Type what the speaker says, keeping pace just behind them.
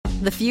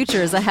The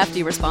future is a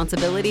hefty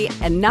responsibility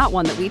and not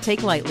one that we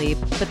take lightly,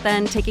 but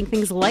then taking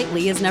things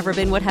lightly has never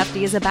been what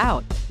Hefty is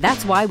about.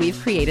 That's why we've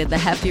created the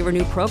Hefty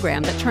Renew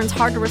program that turns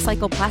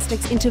hard-to-recycle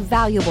plastics into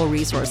valuable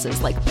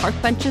resources like park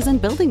benches and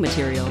building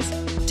materials.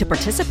 To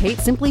participate,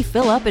 simply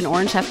fill up an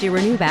orange Hefty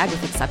Renew bag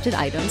with accepted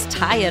items,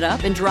 tie it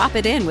up, and drop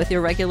it in with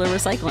your regular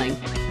recycling.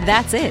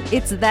 That's it.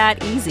 It's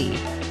that easy.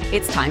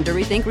 It's time to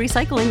rethink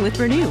recycling with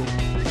Renew.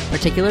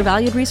 Particular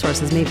valued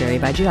resources may vary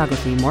by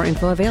geography. More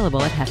info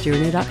available at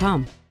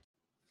heftyrenew.com.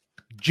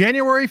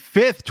 January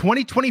 5th,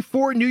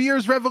 2024, New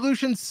Year's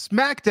Revolution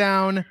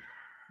SmackDown.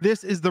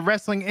 This is the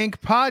Wrestling Inc.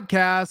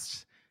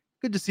 podcast.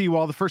 Good to see you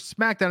all. The first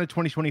SmackDown of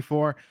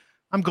 2024.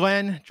 I'm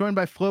Glenn, joined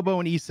by Flobo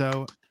and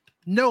Iso.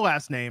 No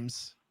last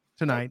names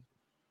tonight.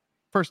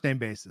 First name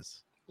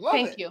basis.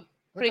 Thank you.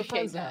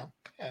 Appreciate that.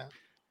 Yeah.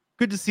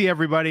 Good to see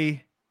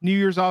everybody. New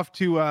Year's off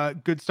to a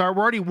good start.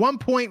 We're already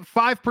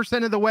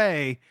 1.5% of the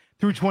way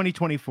through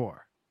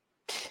 2024.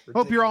 Ridiculous.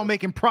 Hope you're all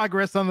making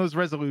progress on those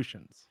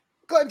resolutions.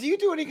 Glenn, do you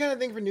do any kind of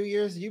thing for New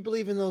Year's? Do you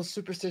believe in those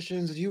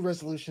superstitions? Do you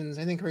resolutions?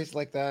 Anything crazy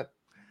like that?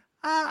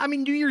 I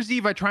mean, New Year's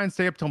Eve, I try and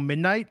stay up till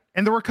midnight.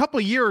 And there were a couple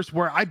of years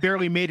where I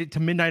barely made it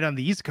to midnight on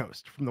the East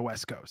Coast from the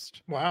West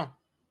Coast. Wow.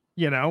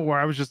 You know, where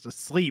I was just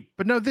asleep.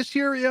 But no, this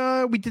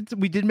year, we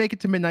did make it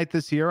to midnight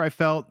this year. I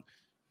felt,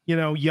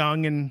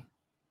 young and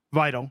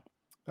vital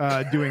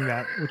doing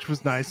that, which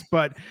was nice.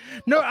 But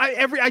no,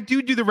 I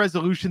do the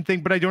resolution thing,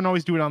 but I don't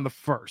always do it on the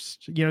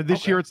first.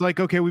 This year it's like,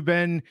 okay, we've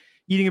been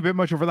eating a bit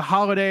much over the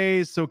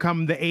holidays. So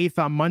come the 8th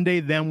on Monday,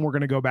 then we're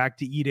going to go back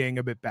to eating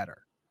a bit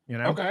better.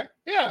 Okay.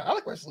 Yeah, I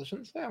like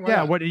resolutions.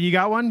 Yeah. What you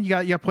got? You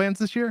got plans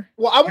this year?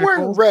 Well, I'm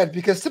wearing red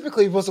because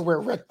typically you're supposed to wear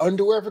red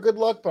underwear for good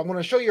luck, but I'm going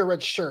to show you a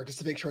red shirt just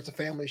to make sure it's a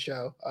family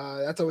show.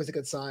 That's always a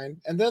good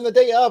sign. And then the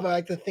day of, I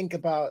like to think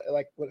about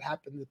like what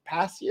happened the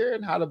past year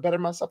and how to better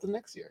myself the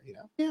next year.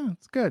 Yeah,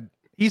 it's good.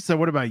 Issa,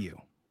 what about you?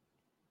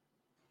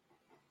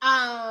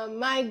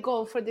 My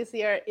goal for this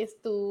year is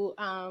to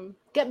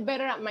get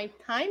better at my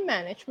time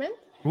management.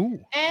 Ooh.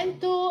 And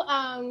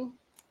to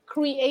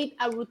create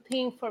a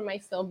routine for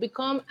myself,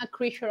 become a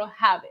creature of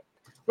habit.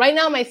 Right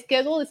now, my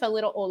schedule is a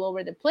little all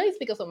over the place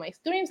because of my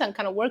streams. I'm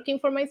kind of working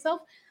for myself.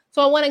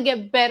 So I want to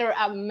get better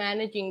at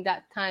managing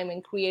that time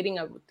and creating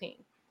a routine.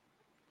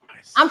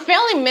 Nice. I'm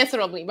failing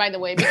miserably, by the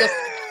way, because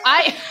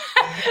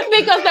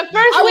because the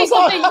first week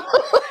of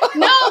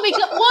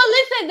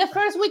the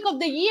first week of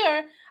the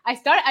year,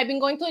 I've been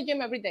going to the gym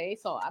every day.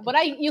 But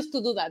I used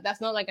to do that.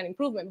 That's not like an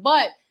improvement.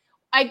 But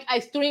I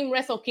stream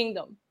Wrestle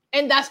Kingdom.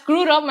 And that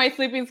screwed up my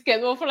sleeping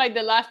schedule for like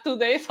the last 2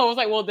 days. So I was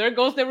like, well, there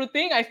goes the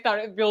routine. I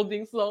started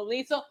building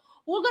slowly. So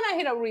we're going to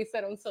hit a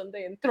reset on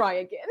Sunday and try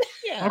again.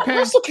 Yeah. Okay.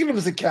 Wrestle Kingdom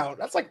doesn't count.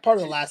 That's like part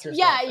of the last year's.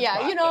 Yeah.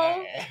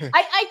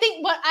 I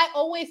think, but I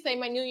always say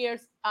my New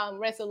Year's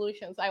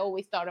resolutions, I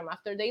always start them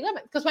after the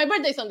 11th because my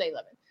birthday's on the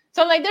 11th.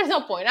 So like, there's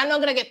no point. I'm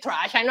not going to get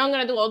trashed. I'm not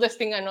going to do all this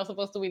thing I'm not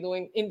supposed to be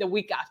doing in the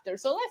week after.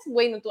 So let's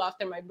wait until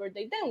after my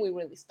birthday. Then we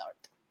really start.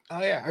 Oh,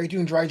 yeah. Are you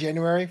doing dry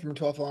January from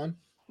 12th on?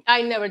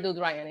 I never do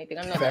dry anything.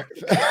 I'm not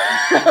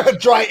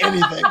dry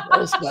anything.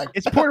 Respect.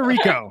 It's Puerto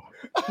Rico.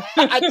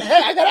 I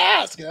gotta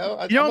ask. You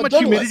know how much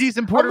humidity is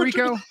in Puerto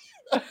Rico?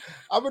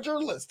 I'm a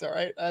journalist. All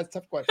right, that's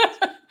tough questions.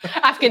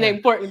 Asking the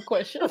important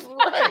questions.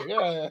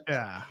 Right.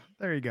 Yeah.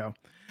 There you go.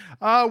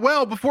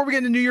 Well, before we get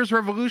into New Year's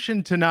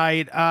Revolution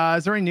tonight,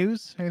 is there any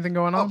news? Anything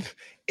going on?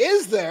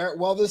 Is there?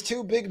 Well, there's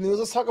two big news.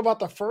 Let's talk about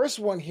the first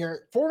one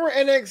here. Former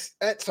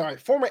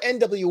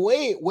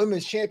NWA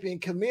Women's Champion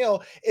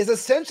Kamille is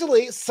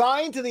essentially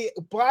signed to the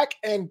black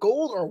and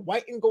gold or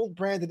white and gold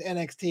brand in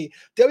NXT.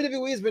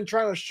 WWE has been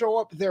trying to show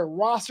up their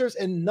rosters,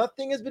 and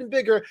nothing has been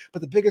bigger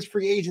but the biggest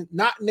free agent,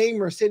 not named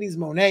Mercedes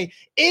Moné,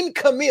 in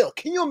Kamille.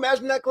 Can you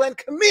imagine that, Glenn?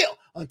 Kamille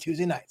on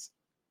Tuesday nights.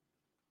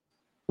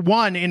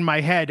 One in my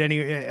head,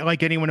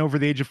 like anyone over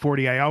the age of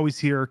 40, I always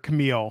hear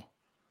Kamille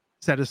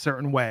said a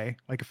certain way,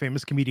 like a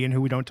famous comedian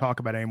who we don't talk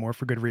about anymore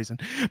for good reason.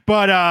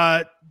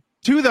 But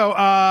two, though,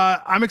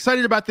 I'm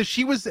excited about this.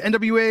 She was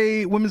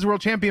NWA Women's World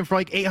Champion for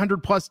like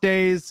 800 plus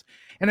days.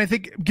 And I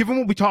think given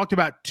what we talked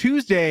about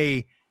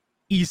Tuesday,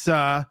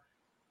 Issa,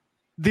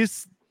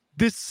 this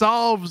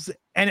solves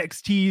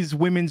NXT's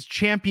Women's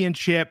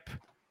Championship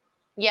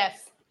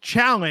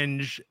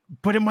challenge,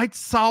 but it might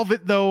solve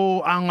it,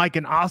 though, on like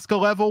an Asuka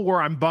level where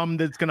I'm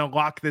bummed that it's going to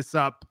lock this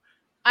up.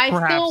 I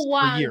still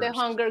want the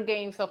Hunger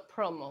Games of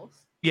promos.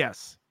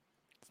 Yes.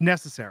 It's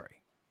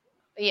necessary.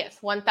 Yes,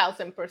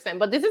 1000%.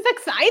 But this is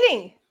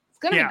exciting. It's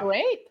going to be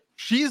great.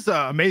 She's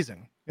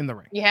amazing in the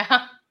ring.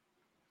 Yeah.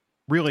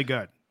 Really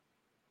good.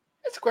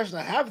 That's a question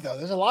I have, though.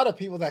 There's a lot of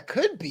people that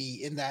could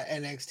be in that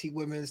NXT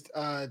women's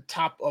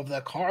top of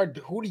the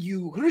card. Who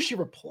does she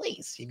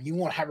replace? You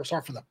won't have her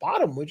start from the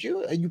bottom, would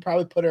you? You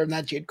probably put her in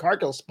that Jade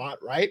Cargill spot,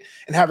 right?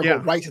 And have her go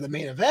right to the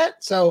main event.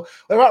 So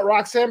what about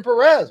Roxanne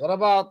Perez? What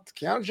about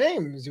Kiana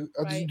James?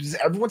 Does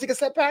everyone take a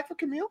step back for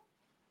Kamille?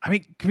 I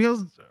mean,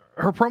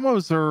 her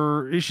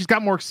promos she's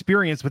got more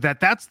experience with that.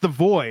 That's the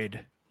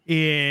void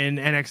in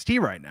NXT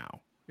right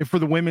now. For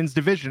the women's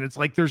division, it's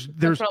like there's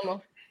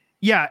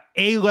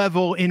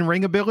A-level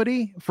in-ring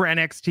ability for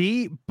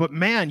NXT, but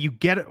man, you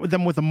get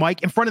them with a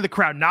mic in front of the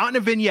crowd, not in a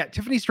vignette.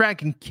 Tiffany Stratton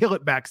can kill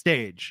it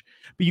backstage,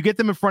 but you get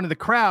them in front of the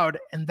crowd,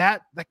 and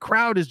that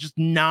crowd is just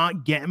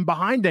not getting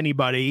behind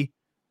anybody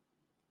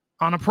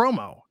on a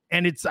promo.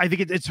 And I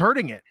think it's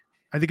hurting it.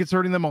 I think it's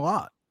hurting them a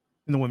lot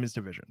in the women's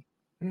division.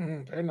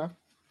 Fair enough.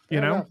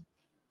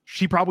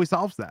 She probably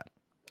solves that.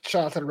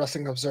 Shout out to the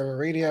Wrestling Observer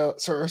Radio,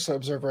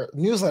 Observer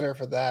newsletter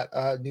for that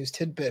news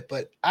tidbit.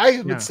 But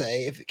I would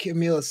say if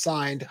Kamille is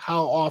signed,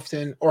 how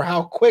often or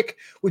how quick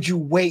would you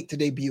wait to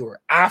debut her?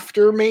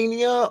 After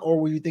Mania, or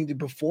would you think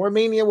before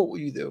Mania? What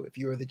would you do if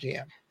you were the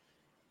GM?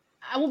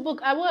 I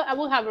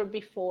will have her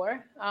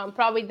before,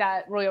 probably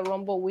that Royal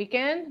Rumble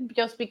weekend,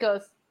 just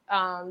because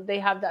they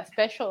have that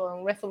special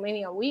on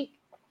WrestleMania week.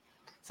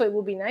 So it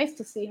would be nice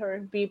to see her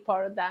be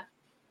part of that.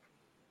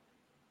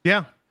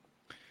 Yeah.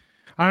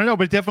 I don't know,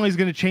 but it definitely is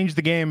going to change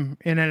the game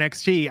in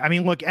NXT. I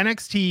mean, look,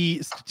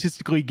 NXT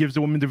statistically gives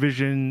the women's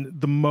division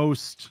the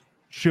most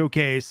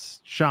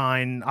showcase,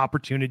 shine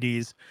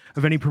opportunities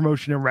of any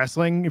promotion in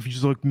wrestling, if you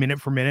just look minute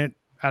for minute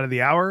out of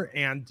the hour.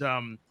 And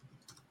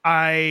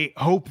I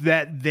hope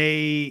that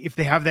if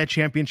they have that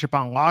championship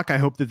on lock, I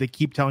hope that they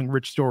keep telling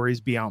rich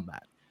stories beyond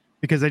that.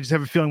 Because I just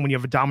have a feeling when you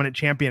have a dominant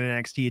champion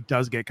in NXT, it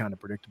does get kind of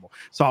predictable.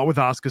 Saw it with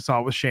Asuka, saw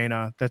it with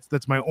Shayna.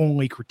 That's my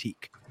only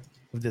critique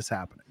of this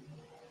happening.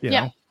 You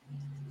know?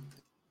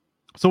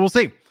 So we'll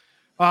see.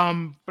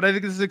 But I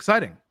think this is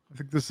exciting. I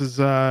think this is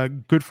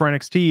good for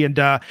NXT. And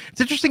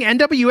it's interesting.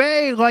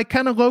 NWA, like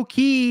kind of low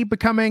key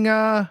becoming,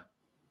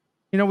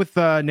 with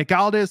Nick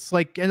Aldis,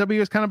 like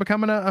NWA is kind of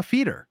becoming a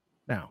feeder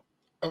now.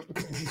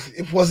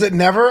 Was it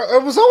never?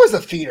 It was always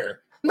a feeder.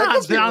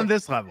 Not on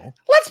this level.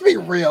 Let's be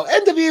real.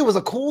 NWA was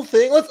a cool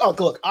thing.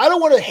 Look, I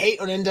don't want to hate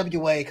on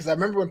NWA because I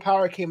remember when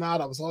Power came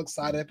out, I was all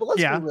excited. But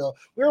let's be real.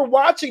 We were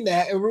watching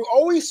that and we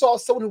always saw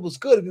someone who was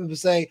good. And people would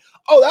say,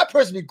 oh, that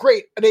person would be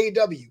great at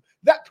AEW.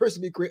 That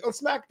person would be great on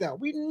SmackDown.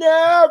 We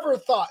never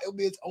thought it would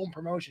be its own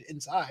promotion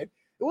inside.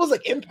 It was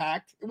like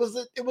Impact. It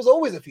was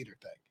always a feeder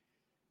thing.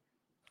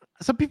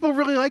 Some people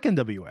really like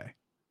NWA.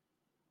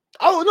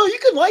 Oh, no, you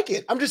can like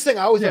it. I'm just saying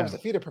I always thought it was a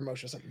feeder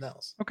promotion or something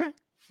else. Okay.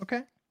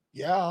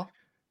 Yeah.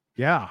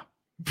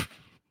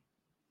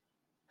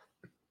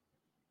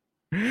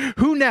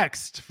 Who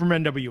next from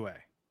NWA?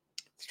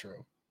 It's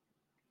true.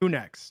 Who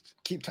next?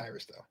 Keep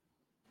Tyrus though.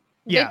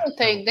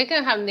 They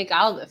can have Nick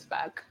Aldis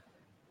back.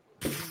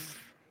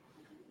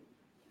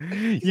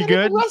 You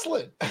good?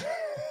 Wrestling.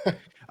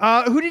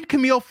 Who did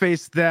Kamille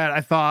face that I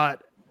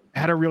thought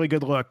had a really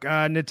good look?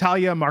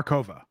 Natalia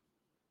Markova.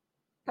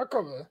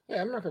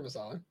 Markova's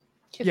solid.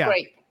 She's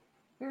great.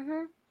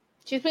 Mm-hmm.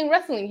 She's been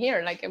wrestling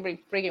here like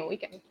every freaking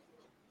weekend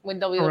with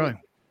WWE. Oh, really?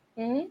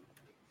 Mm-hmm.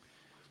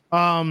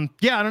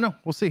 I don't know.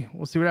 We'll see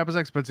what happens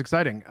next, but it's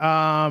exciting.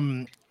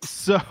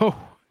 So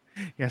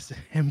yes,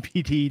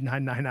 MPT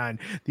 999,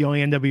 the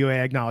only NWA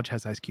I acknowledge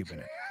has Ice Cube in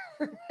it.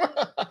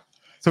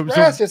 So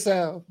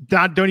yourself.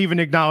 Don't even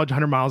acknowledge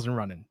 100 Miles and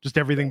Running. Just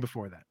everything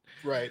before that.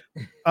 Right.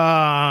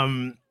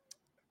 Keanu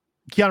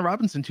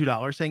Robinson,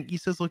 $2, saying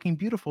Issa's looking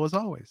beautiful as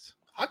always.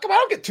 How come I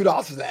don't get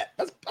 $2 for that?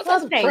 That's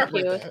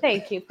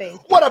thank you.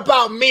 What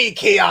about me,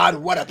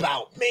 Keon? What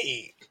about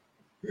me?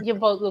 You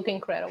both look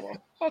incredible.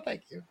 Oh,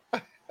 thank you.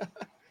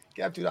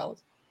 Get up $2.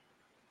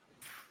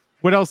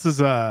 What else is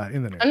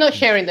in the news? I'm not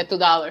sharing the $2,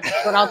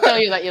 but I'll tell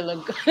you that you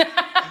look good.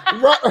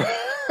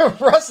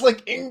 Wrestling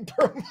Inc.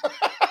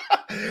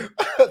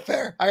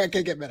 Fair. I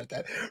can't get mad at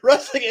that.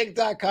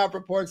 WrestlingInc.com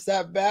reports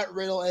that Matt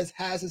Riddle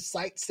has his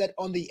sights set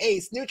on the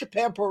Ace. New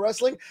Japan Pro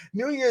Wrestling,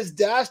 New Year's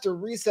Dash, the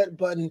reset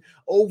button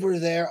over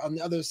there on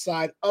the other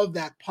side of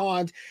that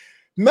pond.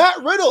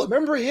 Matt Riddle,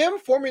 remember him?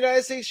 Former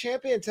United States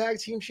champion, tag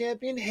team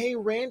champion. Hey,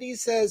 Randy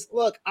says,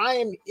 look, I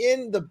am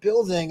in the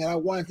building and I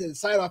wanted to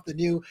decide off the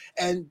new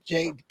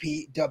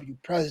NJPW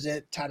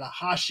president,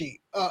 Tanahashi.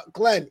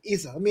 Glenn,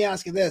 Issa, let me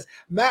ask you this.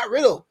 Matt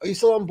Riddle, are you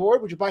still on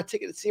board? Would you buy a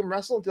ticket to see him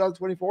wrestle in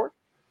 2024?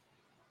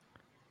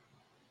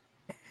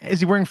 Is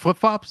he wearing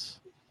flip-flops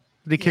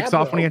that he kicks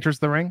off when he enters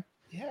the ring?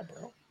 Yeah,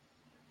 bro.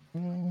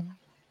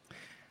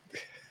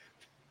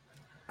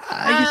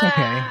 I guess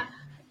okay.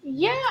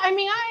 Yeah, I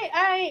mean,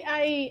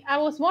 I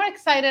was more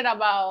excited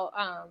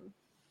about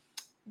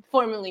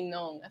formerly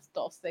known as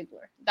Dolph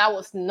Ziggler. That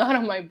was not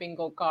on my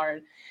bingo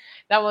card.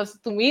 That was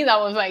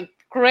like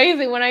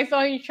crazy. When I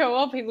saw him show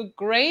up, he looked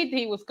great.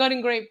 He was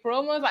cutting great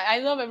promos. I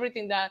love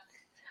everything that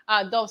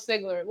Dolph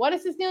Ziggler. What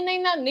is his new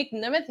name now? Nick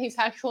Nemeth, his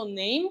actual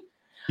name.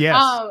 Yes.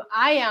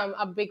 I am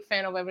a big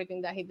fan of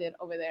everything that he did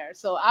over there.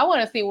 So I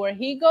want to see where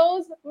he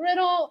goes.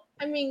 Riddle,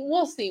 I mean,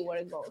 we'll see where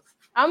it goes.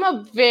 I'm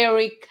a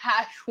very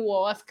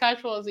casual as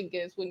he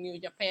gets with New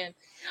Japan.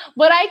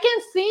 But I can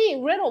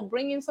see Riddle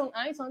bringing some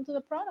eyes onto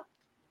the product.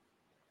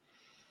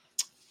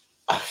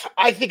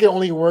 I think it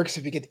only works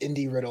if you get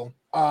indie Riddle.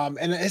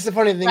 And it's the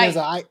funny thing is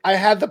I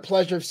had the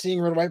pleasure of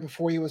seeing Riddle right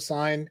before he was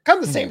signed. Kind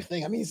of the same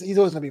thing. I mean, he's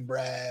always going to be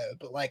Brad,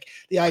 but like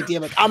the idea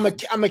of like,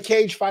 I'm a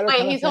cage fighter.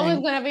 Wait, he's always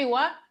going to be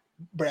what?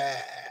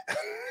 Brad.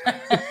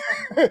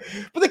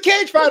 But the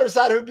cage fighter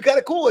side would be kind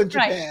of cool in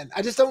Japan. Right.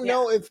 I just don't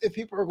know if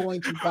people are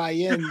going to buy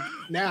in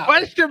now. Why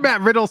does your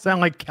Matt Riddle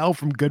sound like Kel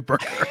from Good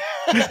Burger?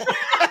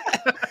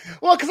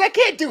 Well, because I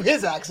can't do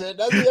his accent.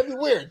 That'd be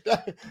weird.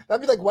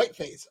 That'd be like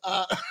whiteface.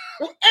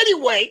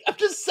 Anyway, I'm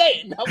just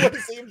saying. I want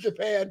to see him in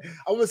Japan.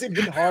 I want to see him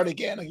getting hard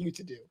again like he used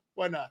to do.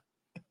 Why not?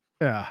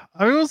 Yeah,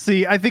 I mean, we'll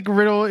see. I think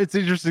Riddle, it's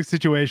an interesting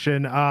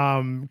situation.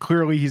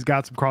 Clearly he's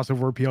got some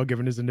crossover appeal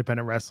given his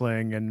independent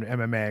wrestling and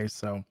MMA.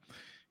 So,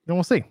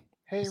 we'll see.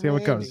 Hey, see how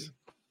it Randy.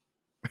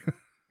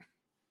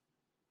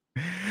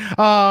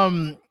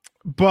 goes.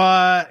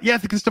 But yeah, I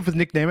think the stuff with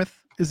Nick Nemeth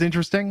is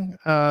interesting.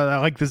 I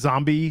like the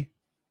zombie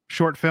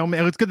short film.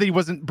 And it's good that he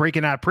wasn't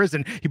breaking out of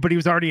prison, but he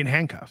was already in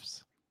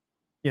handcuffs.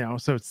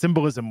 So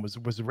symbolism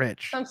was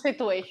rich. Some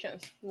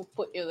situations will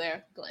put you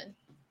there, Glenn.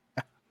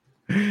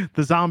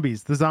 The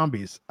zombies.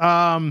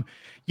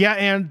 Yeah,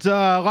 and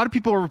a lot of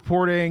people are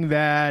reporting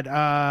that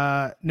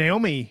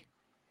Naomi,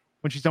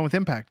 when she's done with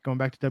Impact, going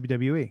back to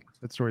WWE.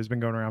 That story's been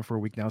going around for a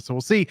week now, so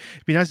we'll see.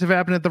 It'd be nice if it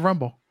happened at the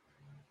Rumble.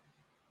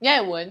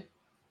 Yeah, it would.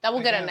 That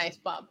would get a nice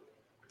pop.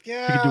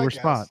 Yeah, she could do her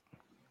spot.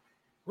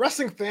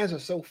 Wrestling fans are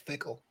so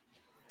fickle.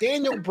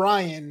 Daniel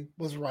Bryan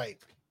was right,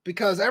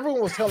 because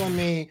everyone was telling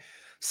me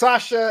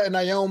Sasha and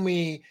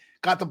Naomi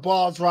got the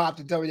ball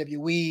dropped at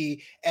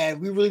WWE, and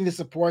we really need to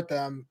support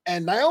them.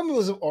 And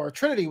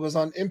Trinity was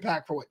on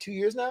Impact for 2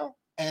 years now,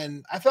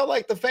 and I felt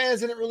like the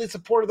fans didn't really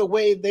support her the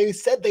way they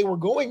said they were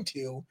going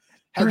to.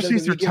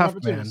 Thursdays are tough,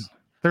 man.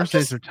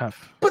 Thursdays are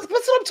tough. But that's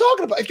what I'm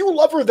talking about. If you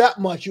love her that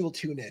much, you will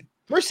tune in.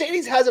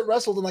 Mercedes hasn't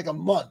wrestled in like a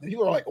month, and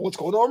people are like, "What's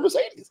going on,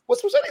 Mercedes?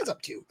 What's Mercedes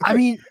up to?" I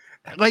mean,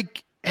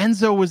 like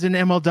Enzo was in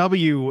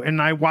MLW,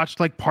 and I watched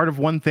like part of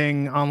one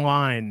thing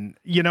online.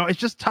 It's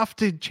just tough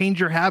to change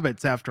your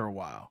habits after a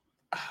while.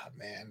 Oh,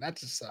 man, that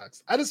just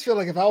sucks. I just feel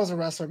like if I was a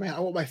wrestler, man, I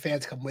want my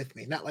fans to come with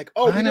me. Not like,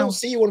 we don't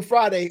see you on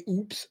Friday.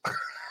 Oops.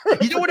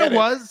 You know what it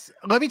was?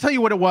 Let me tell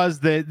you what it was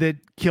that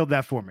killed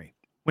that for me.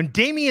 When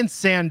Damian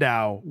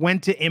Sandow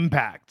went to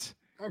Impact,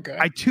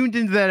 I tuned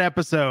into that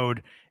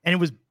episode, and it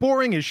was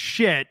boring as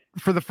shit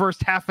for the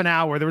first half an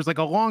hour. There was like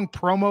a long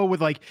promo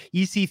with like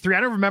EC3. I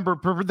don't remember.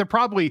 They're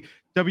probably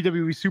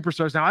WWE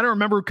superstars now. I don't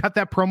remember who cut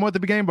that promo at the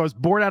beginning, but I was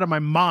bored out of my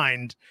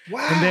mind.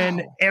 Wow. And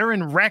then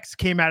Aaron Rex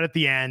came out at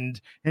the end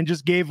and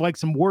just gave like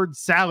some word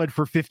salad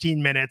for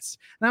 15 minutes.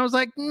 And I was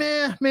like,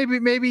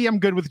 maybe I'm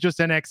good with just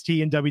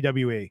NXT and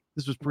WWE.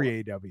 This was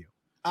pre-AEW.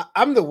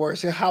 I'm the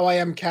worst. How I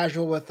am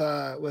casual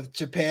with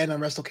Japan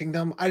and Wrestle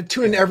Kingdom. I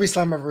tune in every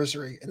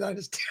Slammiversary, and I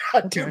just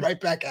tune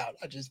right back out.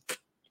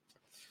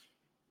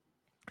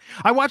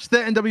 I watched the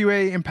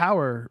NWA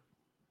Empower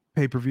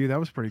pay-per-view. That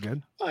was pretty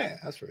good. Oh yeah,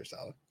 that's pretty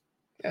solid.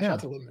 Yeah, shout out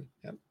to women.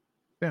 Yep.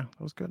 Yeah,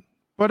 that was good.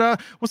 But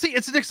we'll see.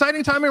 It's an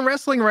exciting time in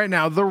wrestling right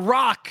now. The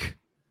Rock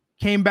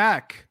came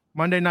back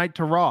Monday night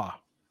to Raw.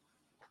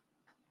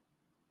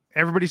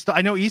 Everybody's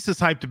I know Issa's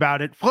hyped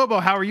about it.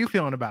 Flobo, how are you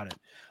feeling about it?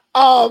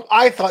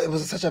 I thought it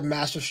was such a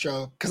master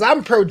stroke because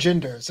I'm pro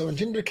gender. So when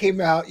gender came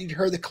out, you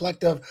heard the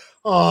collective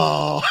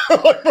from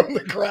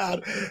the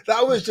crowd.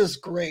 That was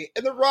just great.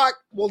 And The Rock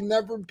will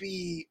never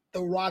be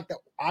The Rock that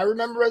I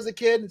remember as a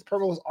kid. His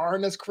promos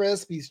aren't as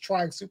crisp. He's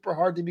trying super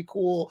hard to be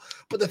cool.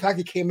 But the fact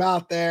he came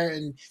out there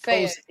and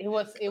it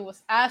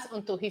was ass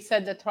until he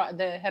said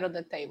the head of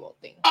the table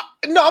thing.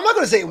 No, I'm not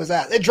going to say it was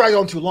ass. It dragged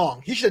on too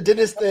long. He should have did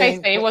his thing.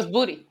 Okay, it was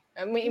booty.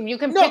 I mean, you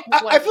can. No, pick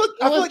I feel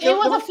like it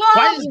was a flaw.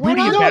 Why is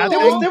booty a bad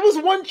thing? There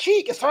was one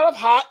cheek. It started off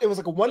hot. It was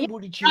like a one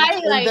booty cheek,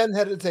 and then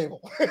head of the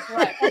table.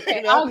 Right.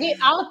 Okay.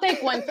 I'll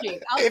take one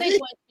cheek. One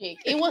cheek.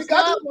 It was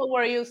not what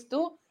we're used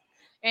to,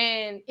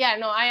 and yeah,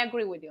 no, I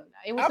agree with you on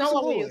that. It was not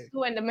what we're used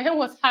to, and the man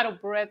was out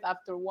of breath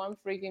after one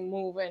freaking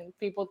move, and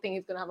people think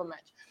he's gonna have a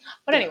match.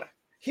 But anyway.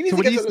 He needs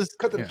to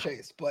cut to the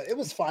chase, but it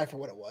was fine for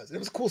what it was. It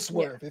was a cool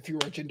swerve if you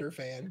were a gender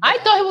fan. I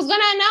thought he was gonna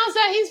announce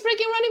that he's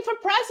freaking running for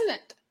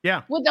president.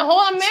 Yeah. With the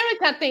whole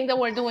America thing that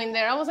we're doing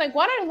there. I was like,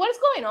 what is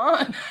going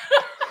on?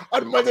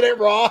 On Monday Night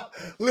Raw.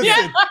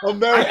 Listen,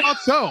 America. I thought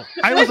so.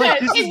 I was like,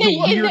 this is the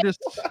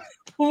weirdest.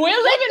 We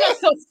live in a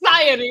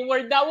society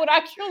where that would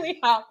actually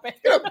happen.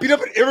 You know, beat up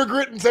an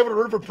immigrant and say I'm going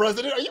to run for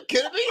president? Are you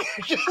kidding me?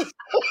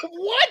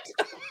 What?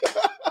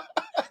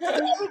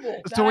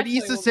 So what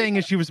Issa's saying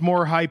is she was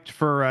more hyped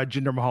for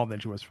Jinder Mahal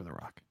than she was for The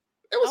Rock.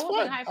 It was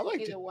fun. I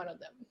liked either it. One of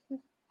them.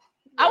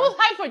 I was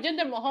hyped for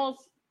Jinder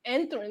Mahal's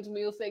entrance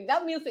music.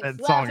 That music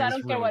slaps. I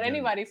don't care what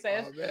anybody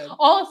says.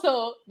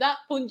 Also, that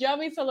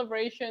Punjabi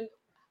celebration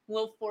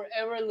will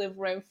forever live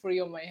rent-free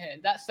on my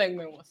head. That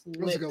segment was lit.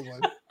 It was a good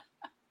one.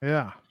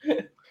 Yeah.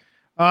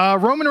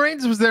 Roman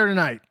Reigns was there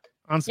tonight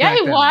on SmackDown. Yeah,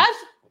 he was.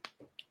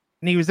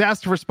 And he was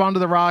asked to respond to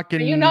The Rock.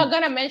 And are you not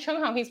going to mention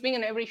how he's been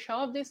in every show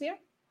of this year?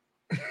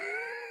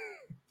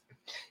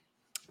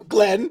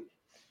 Glenn,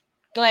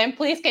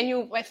 please, can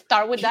you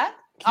start with that?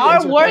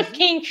 Our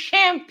working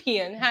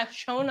champion has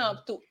shown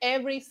up to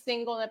every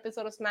single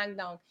episode of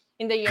SmackDown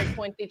in the year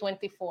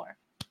 2024.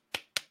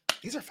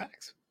 These are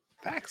facts.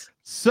 Facts.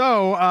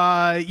 So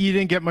you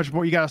didn't get much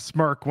more. You got a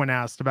smirk when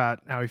asked about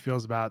how he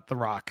feels about The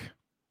Rock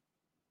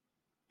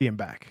being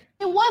back.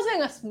 It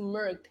wasn't a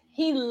smirk.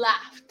 He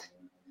laughed.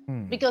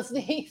 because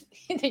he's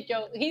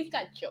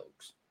got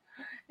jokes.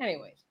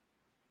 Anyways.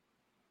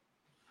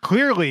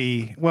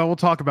 Clearly, well, we'll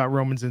talk about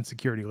Roman's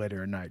insecurity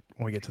later at night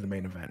when we get to the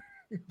main event.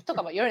 Talk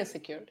about your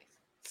insecurities.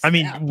 I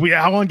mean,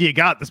 how long do you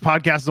got? This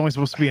podcast is only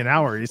supposed to be an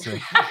hour, you see.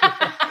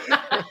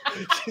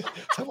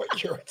 Talk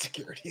about your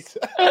insecurities.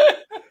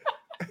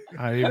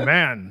 I mean,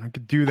 man, I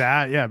could do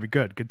that. Yeah, it'd be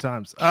good. Good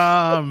times.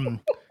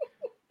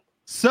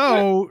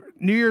 So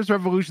New Year's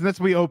Revolution,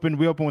 that's we opened.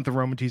 We opened with the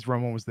Roman tease.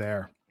 Roman was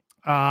there.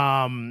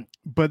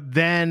 But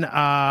then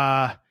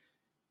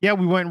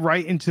we went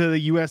right into the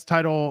US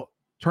title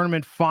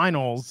tournament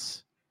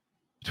finals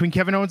between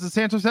Kevin Owens and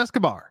Santos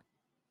Escobar.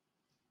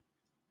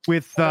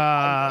 With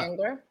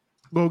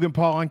Logan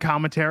Paul on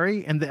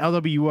commentary and the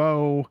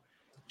LWO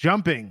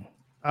jumping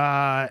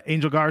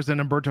Angel Garza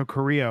and Humberto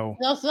Carrillo.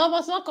 Los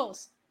Lobos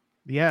Locos.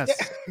 Yes.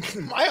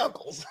 Yeah, my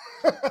uncles.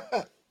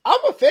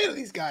 I'm a fan of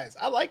these guys.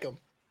 I like them.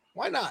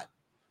 Why not?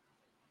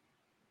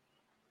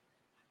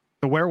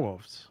 The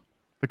werewolves.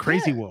 The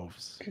crazy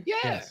wolves. Yeah.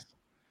 Yes.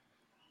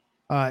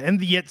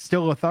 And yet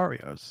still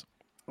Lotharios.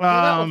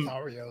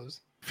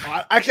 Lotharios.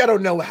 Actually, I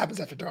don't know what happens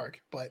after dark,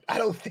 but I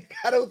don't think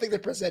they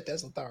present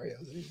as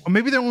Lotharios anymore. Or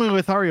maybe they're only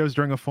Lotharios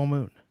during a full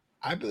moon.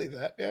 I believe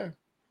that, yeah. In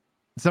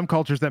some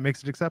cultures that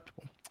makes it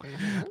acceptable.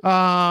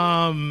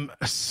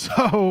 Mm-hmm.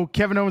 So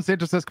Kevin Owens,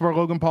 Santos Escobar,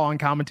 Logan Paul on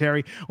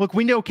commentary. Look,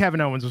 we know Kevin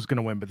Owens was going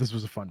to win, but this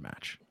was a fun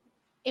match.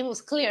 It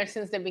was clear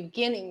since the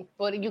beginning,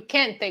 but you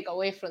can't take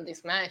away from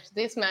this match.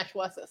 This match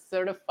was a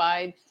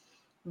certified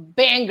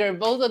banger.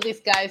 Both of these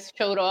guys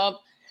showed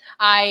up.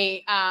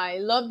 I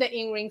love the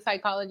in-ring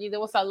psychology. There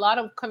was a lot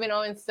of Kevin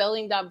Owens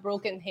selling that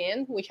broken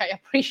hand, which I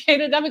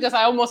appreciated that because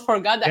I almost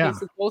forgot that he's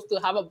supposed to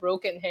have a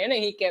broken hand,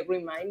 and he kept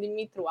reminding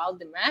me throughout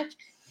the match.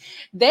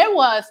 There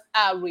was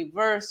a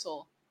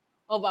reversal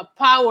of a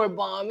power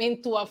bomb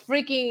into a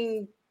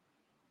freaking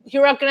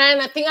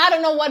Hurricane thing. I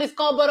don't know what it's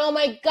called, but oh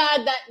my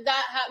God,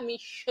 that had me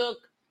shook.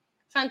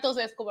 Santos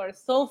Escobar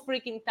is so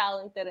freaking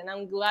talented, and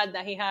I'm glad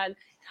that he had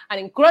an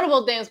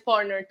incredible dance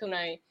partner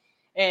tonight.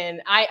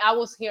 And I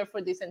was here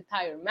for this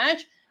entire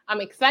match. I'm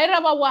excited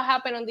about what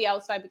happened on the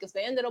outside because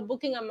they ended up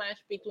booking a match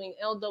between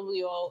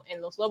LWO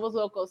and Los Lobos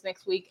Locos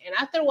next week. And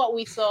after what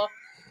we saw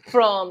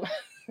from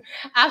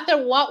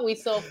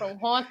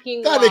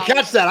Joaquin, I didn't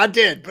catch that. I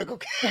did. But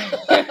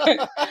okay.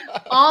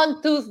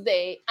 On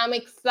Tuesday, I'm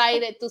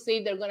excited to see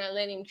if they're gonna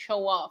let him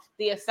show off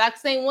the exact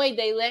same way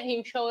they let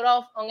him show it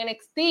off on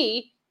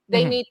NXT.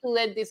 They need to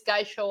let this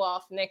guy show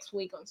off next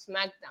week on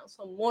SmackDown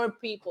so more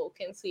people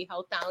can see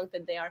how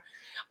talented they are.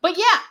 But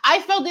yeah, I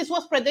felt this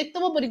was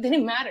predictable, but it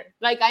didn't matter.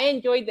 Like, I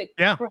enjoyed the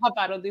crap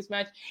out of this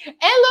match. And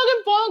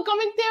Logan Paul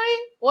commentary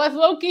was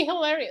low-key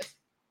hilarious.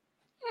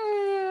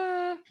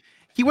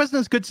 He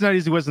wasn't as good tonight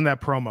as he was in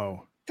that promo.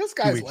 This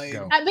guy's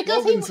lame.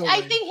 Because I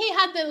think he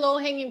had the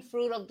low-hanging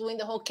fruit of doing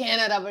the whole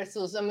Canada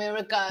versus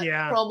America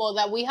promo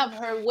that we have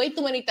heard way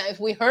too many times.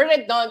 We heard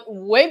it done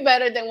way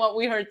better than what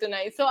we heard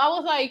tonight. So I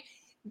was like,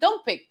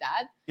 don't pick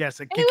that. Yes,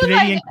 a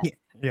Canadian. Like,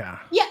 yeah,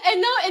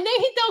 and then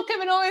he told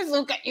Kevin Owens,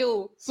 "Look at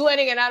you,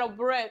 sweating and out of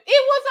breath."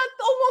 It was an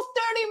almost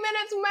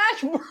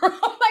 30 minutes match,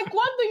 bro. Like,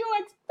 what do you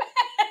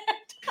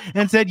expect?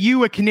 And said,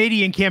 "You, a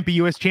Canadian, can't be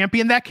U.S.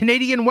 champion." That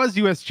Canadian was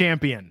U.S.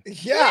 champion.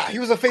 Yeah, he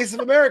was a face of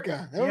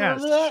America.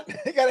 Remember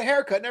that? He got a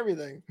haircut and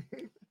everything.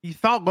 He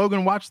thought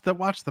Logan watched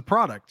the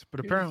product,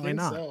 but apparently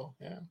not. So,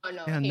 yeah. Oh,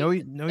 no,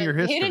 yeah, know your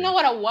history. He didn't know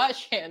what a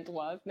wash hand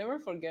was. Never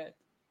forget.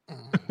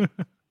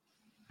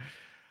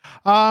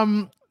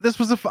 This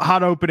was a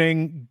hot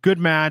opening, good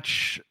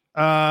match.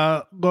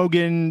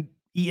 Logan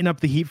eating up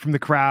the heat from the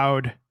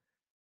crowd.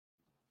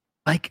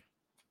 Like,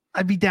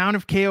 I'd be down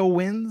if KO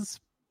wins,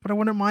 but I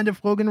wouldn't mind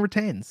if Logan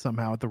retains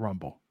somehow at the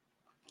Rumble.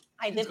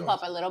 I did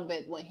pop a little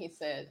bit when he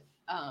said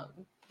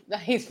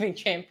that he's been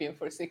champion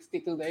for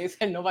 62 days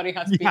and nobody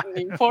has beaten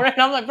him for it.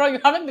 And I'm like, bro, you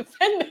haven't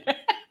defended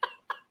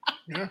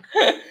it.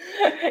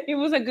 It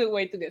was a good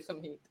way to get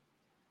some heat.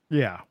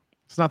 Yeah.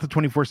 It's not the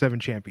 24/7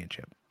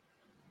 championship.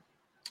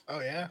 Oh,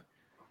 yeah.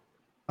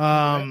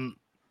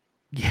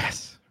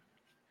 Yes.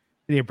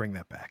 They didn't bring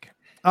that back.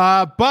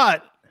 But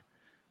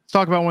let's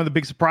talk about one of the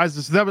big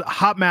surprises. So that was a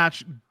hot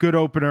match, good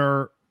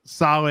opener,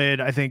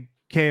 solid. I think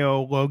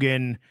KO,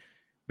 Logan,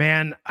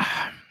 man.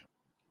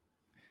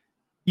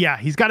 Yeah,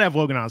 he's got to have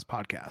Logan on his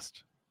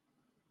podcast.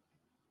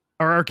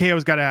 Or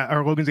Logan's got to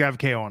have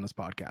KO on his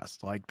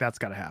podcast. Like, that's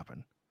got to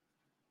happen.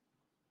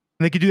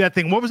 And they could do that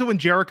thing. What was it when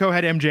Jericho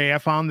had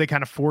MJF on? They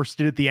kind of forced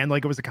it at the end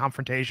like it was a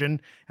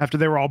confrontation after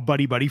they were all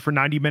buddy-buddy for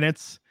 90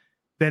 minutes.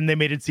 Then they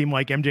made it seem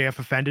like MJF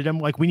offended him.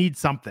 Like, we need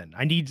something.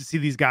 I need to see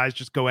these guys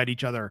just go at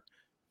each other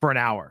for an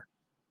hour.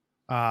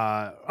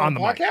 On the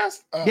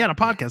podcast? Yeah, on a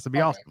podcast. It'd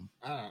be awesome.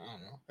 I don't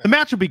know. The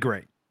match would be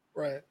great.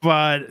 Right.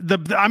 But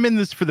I'm in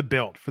this for the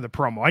build, for the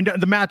promo. I know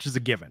the match is a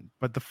given,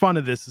 but the fun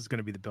of this is going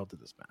to be the build of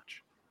this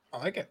match. I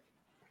like it.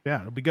 Yeah,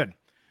 it'll be good.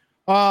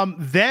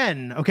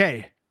 Then,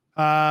 okay.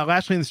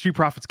 Lashley and the Street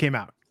Profits came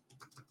out.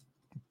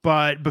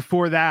 But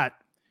before that,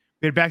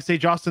 we had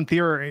backstage Austin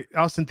Theory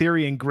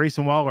and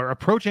Grayson Waller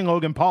approaching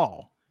Logan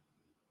Paul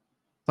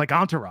It's like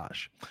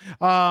Entourage.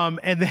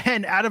 And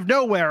then out of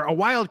nowhere, a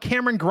wild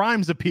Cameron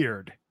Grimes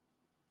appeared.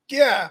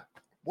 Yeah.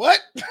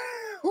 What?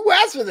 Who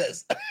asked for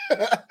this?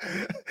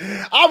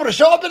 I'm going to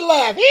show up and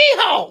laugh.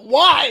 Hee-haw!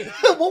 Why?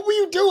 What were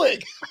you doing?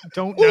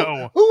 Don't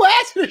know. Who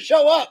asked you to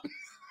show up?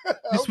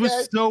 This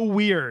was so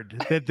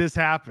weird that this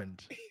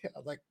happened. Yeah,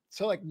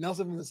 like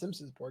Nelson from The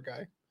Simpsons, poor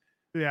guy.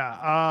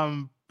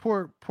 Yeah.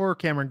 Poor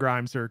Cameron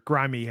Grimes, or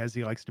Grimy as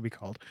he likes to be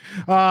called.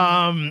 But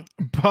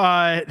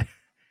I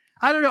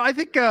don't know. I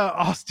think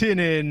Austin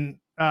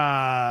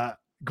and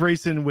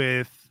Grayson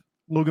with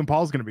Logan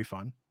Paul is going to be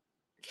fun.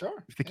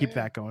 Sure. If they keep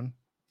that going.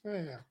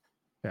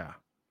 Yeah.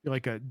 You're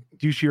like a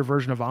douchier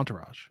version of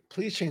Entourage.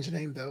 Please change the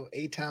name though.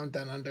 A-Town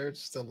Down Under.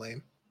 It's still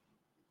lame.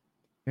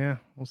 Yeah,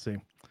 we'll see.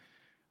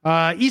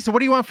 Issa, what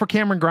do you want for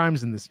Cameron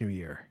Grimes in this new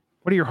year?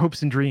 What are your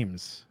hopes and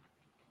dreams?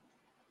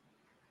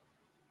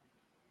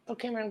 For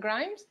Cameron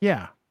Grimes?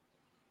 Yeah.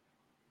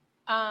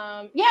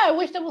 I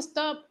wish they would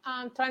stop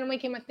trying to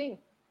make him a thing.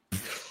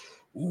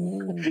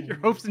 Ooh. Your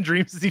hopes and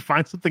dreams is he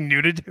finds something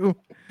new to do?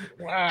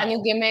 Wow. A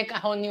new gimmick, a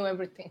whole new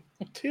everything.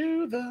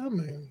 To the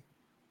moon.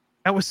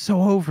 That was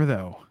so over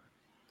though.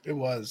 It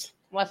was.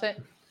 Was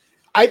it?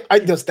 I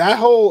just that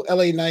whole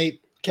LA Knight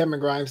Cameron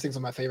Grimes thing's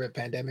one of my favorite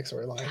pandemic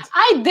storylines.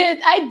 I did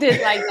like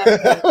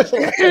that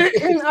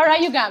feud. All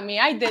right, you got me.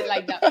 I did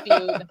like that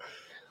feud.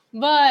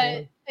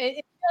 But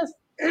it just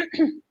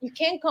you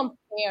can't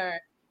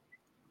compare.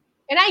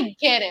 And I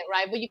get it,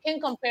 right? But you can't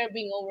compare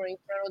being over in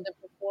front of the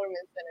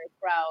Performance Center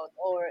crowd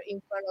or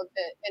in front of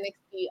the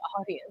NXT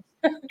audience.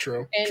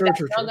 True. And true.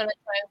 that's not going to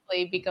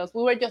translate because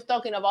we were just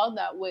talking about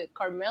that with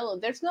Carmelo.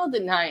 There's no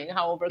denying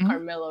how over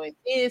Carmelo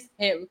is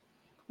him.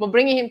 But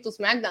bringing him to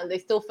SmackDown, they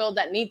still felt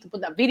that need to put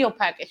that video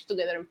package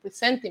together and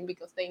present him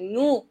because they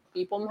knew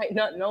people might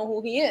not know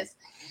who he is.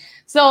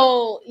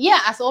 So, yeah,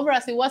 as over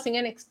as it was in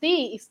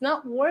NXT, it's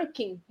not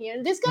working here.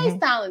 And this guy is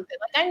talented.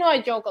 Like, I know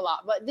I joke a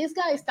lot, but this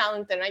guy is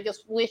talented. And I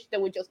just wish they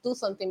would just do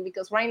something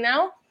because right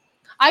now,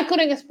 I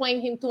couldn't explain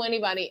him to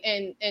anybody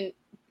and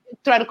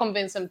try to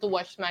convince them to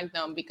watch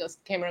SmackDown because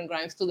Cameron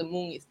Grimes to the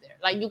moon is there.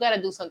 Like, you got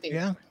to do something.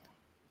 Yeah.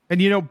 And,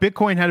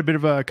 Bitcoin had a bit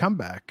of a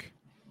comeback.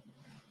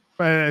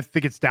 I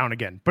think it's down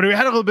again, but it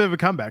had a little bit of a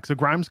comeback. So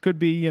Grimes could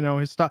be,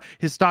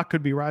 his stock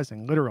could be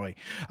rising, literally.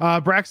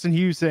 Braxton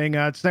Hughes saying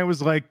tonight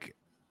was like,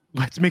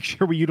 let's make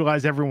sure we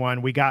utilize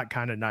everyone we got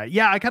kind of night.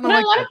 Yeah, I kind of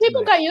like a lot of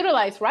people got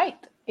utilized, right?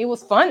 It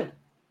was fun.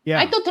 Yeah.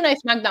 I thought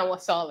tonight's SmackDown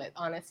was solid,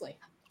 honestly.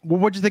 Well,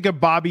 what'd you think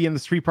of Bobby and the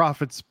Street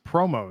Profits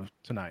promo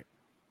tonight?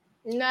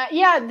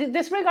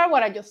 Disregard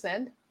what I just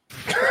said.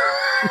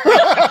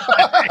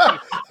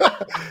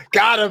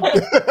 Got him.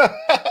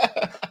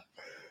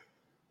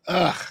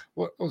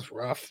 What was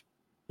rough?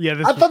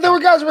 Yeah, I thought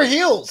guys were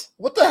heels.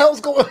 What the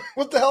hell's going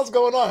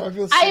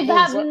on? I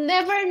have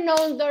never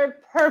known their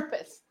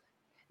purpose.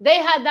 They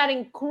had that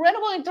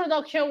incredible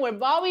introduction where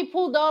Bobby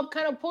pulled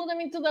them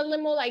into the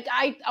limo. Like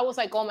I was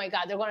like, oh my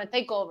God, they're gonna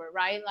take over,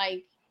 right?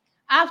 Like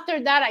after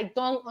that, I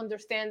don't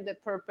understand the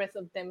purpose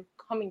of them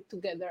coming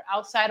together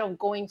outside of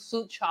going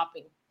suit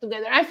shopping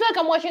together. I feel like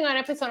I'm watching an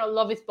episode of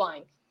Love Is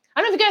Blind.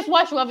 I don't know if you guys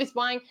watch Love Is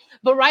Blind,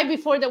 but right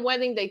before the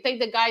wedding, they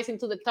take the guys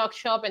into the tuck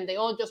shop and they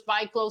all just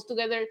buy clothes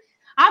together.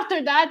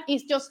 After that,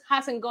 it just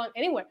hasn't gone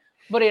anywhere.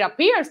 But it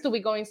appears to be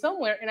going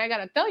somewhere. And I got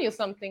to tell you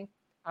something.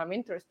 I'm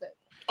interested.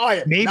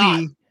 I am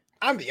not.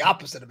 I'm the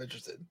opposite of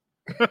interested.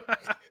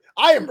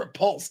 I am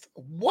repulsed.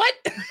 What?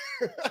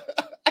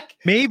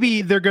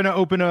 Maybe they're going to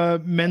open a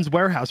Men's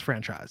Warehouse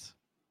franchise.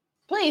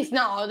 Please,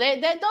 no.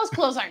 Those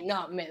clothes are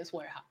not Men's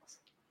Warehouse.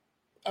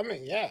 I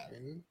mean, yeah.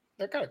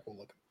 They're kind of cool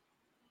looking.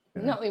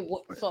 No, it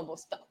was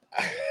almost stop.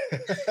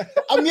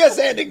 I'm yes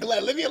anding,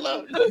 Glenn. Leave me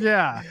alone.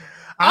 Yeah.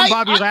 I'm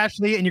Bobby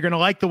Lashley, and you're going to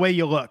like the way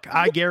you look.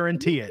 I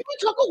guarantee it. Can we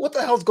talk about what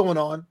the hell's going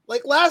on?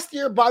 Like last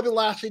year, Bobby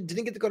Lashley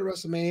didn't get to go to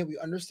WrestleMania. We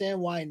understand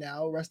why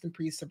now. Rest in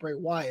peace to Bray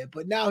Wyatt.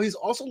 But now he's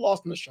also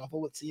lost in the shuffle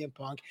with CM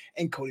Punk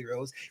and Cody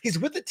Rhodes. He's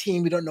with the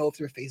team. We don't know if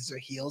they're faces or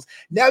heels.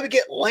 Now we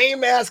get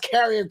lame-ass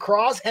Karrion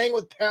Kross hanging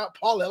with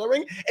Paul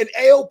Ellering, and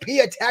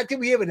AOP attacked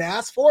him we haven't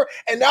asked for.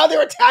 And now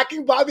they're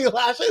attacking Bobby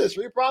Lashley, the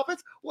Street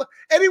Profits. What?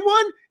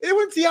 Anyone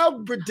see how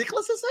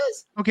ridiculous this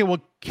is? Okay, well,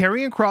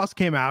 Karrion Kross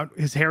came out.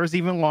 His hair is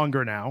even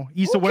longer now.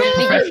 Issa, what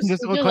profession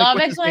does it look like?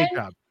 What's his day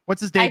job?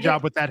 What's his day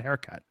job with that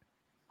haircut?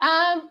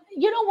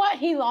 You know what?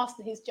 He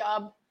lost his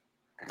job,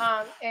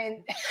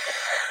 and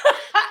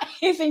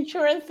his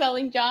insurance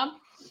selling job.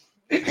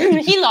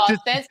 He lost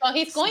it, so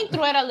he's going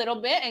through it a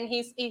little bit, and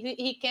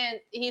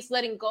he's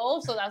letting go.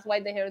 So that's why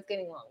the hair is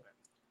getting longer.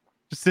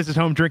 Just sits at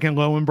home drinking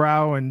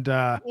Lowenbrow and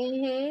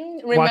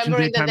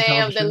remembering the day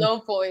of the low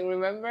point.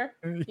 Remember?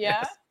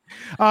 Yes.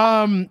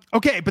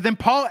 Okay, but then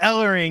Paul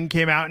Ellering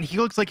came out and he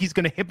looks like he's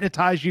going to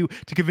hypnotize you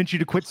to convince you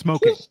to quit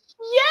smoking.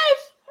 Yes.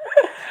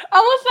 I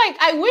was like,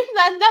 I wish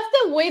that's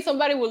the way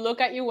somebody would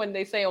look at you when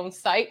they say on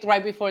site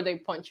right before they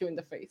punch you in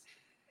the face.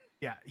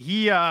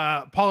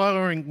 Yeah, Paul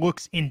Ellering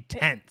looks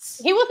intense.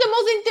 He was the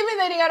most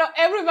intimidating out of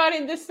everybody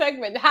in this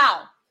segment.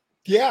 How?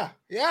 Yeah.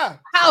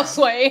 How,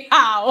 Sway?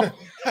 How?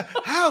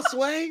 How,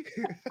 Sway?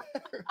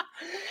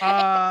 We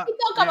talk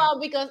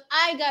about, because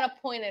I gotta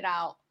point it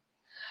out.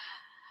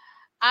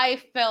 I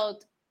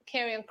felt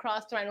Karrion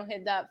Kross trying to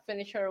hit that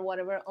finisher or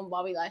whatever on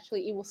Bobby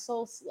Lashley. It was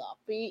so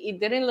sloppy. It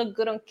didn't look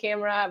good on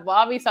camera.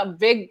 Bobby's a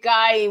big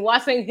guy. He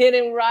wasn't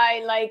hitting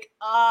right. Like,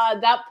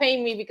 that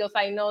pained me, because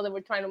I know they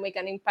were trying to make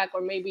an impact or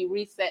maybe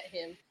reset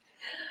him.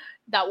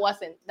 That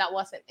wasn't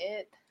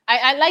it.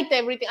 I liked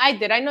everything. I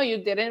did. I know you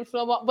didn't,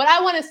 Flo, but I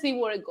want to see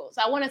where it goes.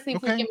 I want to see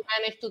if we can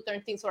manage to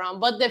turn things around.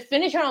 But the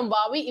finisher on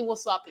Bobby, it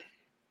was sloppy.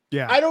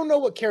 Yeah, I don't know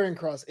what Karrion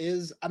Kross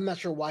is. I'm not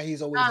sure why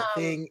he's always a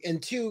thing.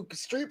 And two,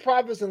 Street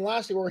Profits and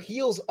Lashley were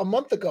heels a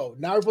month ago.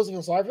 Now we're supposed to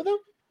feel sorry for them?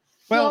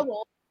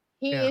 well,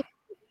 he is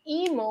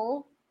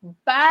emo,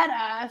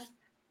 badass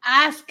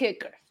ass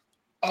kicker.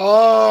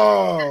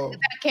 Oh,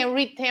 That can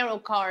read tarot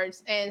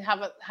cards and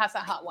has a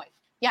hot wife.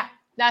 Yeah,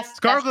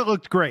 Scarlett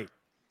looked great.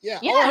 Yeah,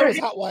 all her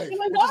hot wife. She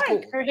was dark.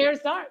 Cool. Her hair's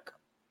dark.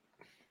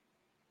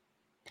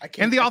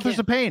 And the Authors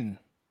of Pain.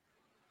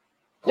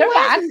 Who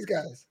asked for these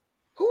guys?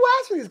 Who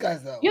asked for these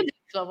guys, though? You did,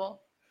 Slobo.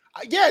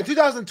 Yeah,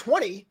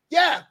 2020.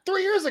 Yeah,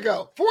 3 years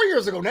ago. 4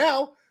 years ago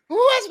now.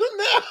 Who asked for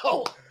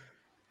now?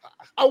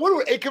 I wonder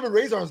what Akam and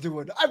Razor's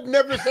doing. I've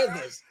never said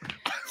this.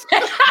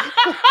 What?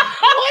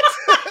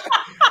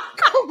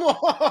 Come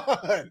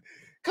on.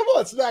 Come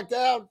on,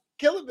 SmackDown.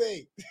 Killing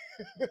me.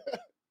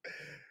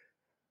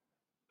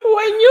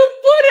 When you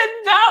put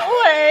it that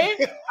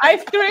way, I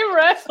scream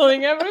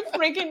wrestling every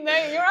freaking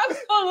day. You're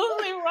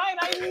absolutely right.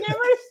 I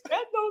never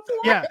said those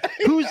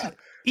words.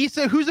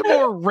 Yeah, who's a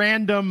more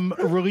random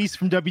release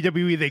from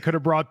WWE they could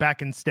have brought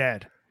back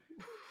instead?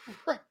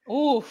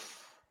 Oof.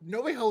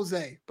 No way,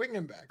 Jose. Bring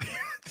him back.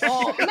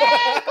 Oh,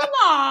 man, come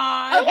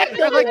on. I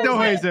like No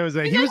Way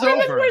Jose. He was over.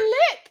 Were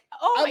lit.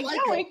 Oh my like God,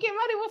 it. when he came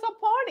out, it was a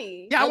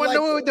party. Yeah, I want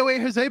No Way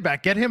Jose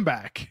back. Get him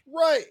back.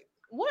 Right.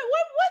 What?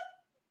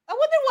 I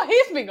wonder what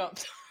he's been up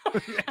to.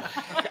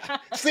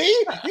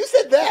 See, you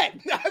said that.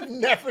 I've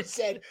never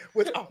said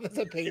what Authors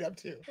of Pain up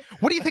to.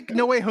 What do you think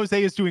No Way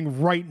Jose is doing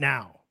right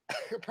now?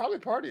 Probably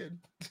partying.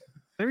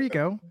 There you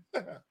go.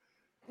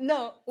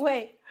 No,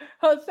 wait,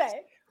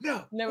 Jose.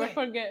 No, Never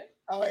forget.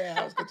 Oh yeah,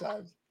 that was good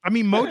times. I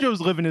mean,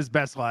 Mojo's living his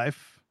best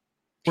life,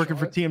 working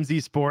for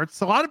TMZ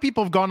Sports. A lot of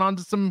people have gone on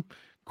to some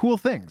cool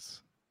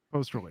things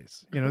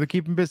post-release. You know, they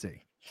keep him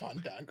busy.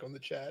 Fun dunk on the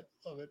chat.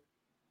 Love it.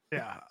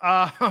 Yeah.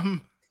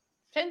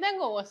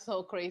 Fandango was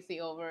so crazy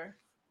over.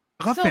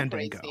 I love so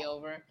Fandango. Crazy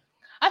over.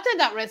 After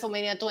that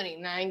WrestleMania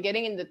 29,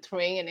 getting in the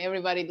ring and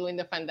everybody doing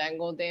the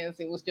Fandango dance,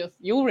 it was just,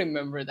 you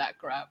remember that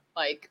crap.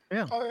 Like,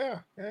 yeah. Oh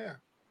yeah.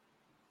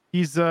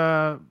 He's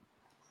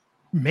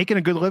making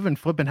a good living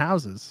flipping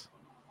houses.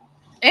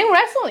 And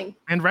wrestling.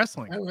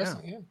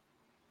 Yeah.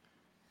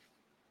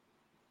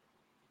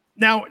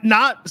 Now,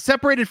 not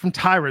separated from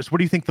Tyrus, what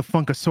do you think the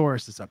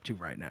Funkasaurus is up to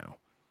right now?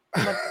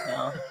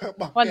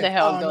 What the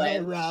hell,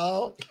 Glenn?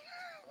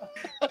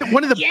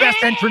 One of the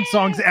best entrance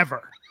songs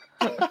ever.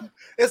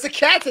 It's a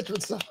Cat's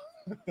entrance song.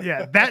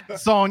 Yeah, that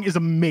song is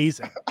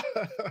amazing.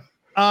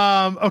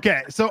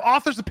 Okay, so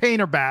Authors of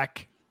Pain are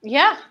back.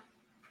 Yeah.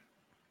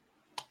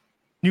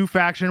 New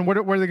faction. What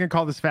are they going to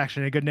call this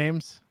faction? Any good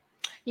names?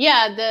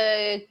 Yeah,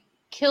 the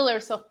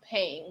Killers of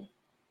Pain.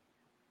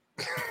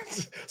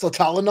 So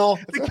Tylenol.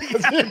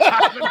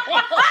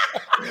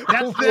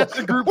 That's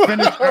the group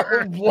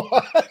finisher.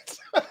 What?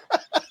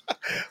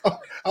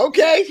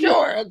 Okay,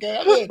 sure. Okay,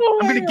 I'm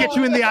going to get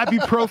you in the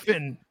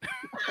ibuprofen.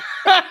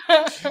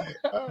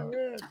 Oh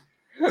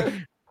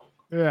man.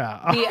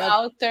 Yeah.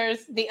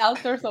 The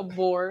Altars of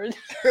Board.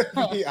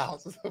 The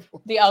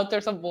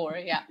Altars of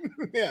Board, yeah.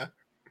 Yeah.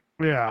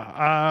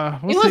 Yeah.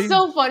 It was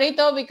so funny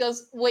though,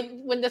 because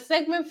when the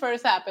segment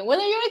first happened,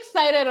 whether you're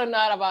excited or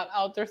not about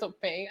Altars of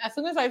Pain, as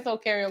soon as I saw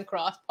Karrion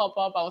Kross pop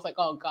up, I was like,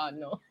 oh God,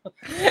 no.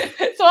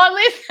 So at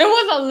least it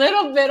was a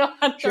little bit of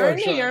a turn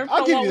here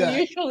from what we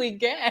usually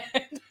get.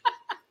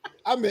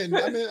 I'm in.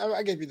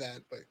 I gave you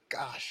that, but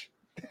gosh,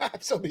 I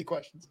have so many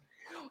questions.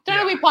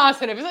 Trying to be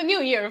positive. It's a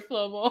new year,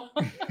 Flobo.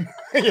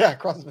 Yeah,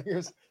 cross my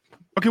fingers.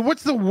 Okay,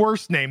 what's the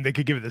worst name they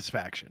could give this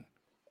faction?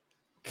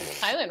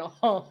 I don't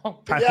know.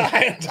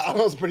 Yeah,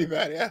 Tylenol's pretty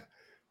bad, yeah.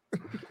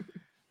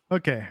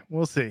 Okay,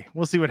 we'll see.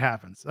 We'll see what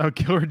happens. Oh,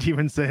 Killer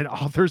Demon said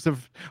authors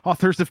of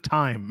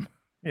Time.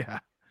 Yeah.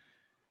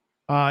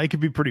 It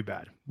could be pretty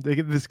bad.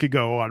 This could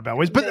go a lot of bad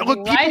ways. But They've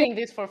look, been writing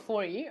this for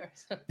 4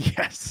 years.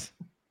 Yes.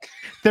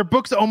 Their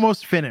book's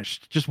almost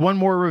finished. Just one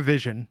more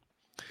revision.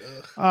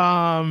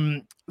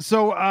 So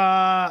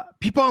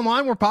people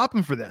online were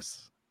popping for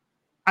this.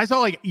 I saw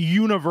like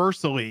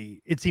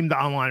universally, it seemed the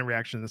online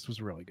reaction to this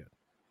was really good.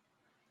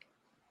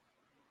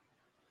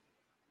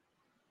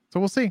 So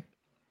we'll see.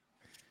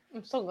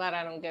 I'm so glad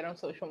I don't get on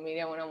social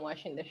media when I'm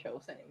watching the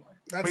shows anymore.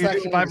 That's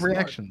actually live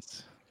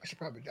reactions. I should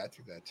probably do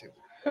that too.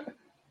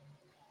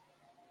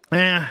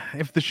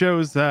 If the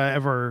show's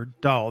ever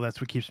dull, that's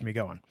what keeps me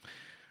going.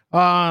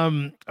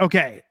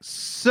 Okay,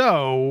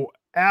 so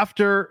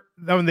after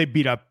when they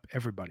beat up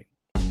everybody.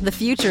 The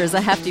future is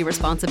a hefty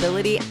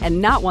responsibility and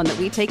not one that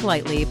we take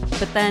lightly,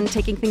 but then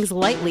taking things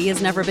lightly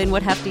has never been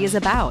what Hefty is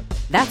about.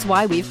 That's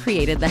why we've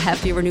created the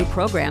Hefty Renew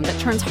program that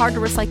turns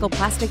hard-to-recycle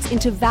plastics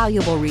into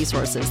valuable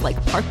resources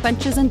like park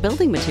benches and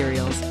building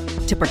materials.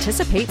 To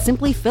participate,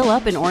 simply fill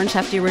up an orange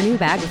Hefty Renew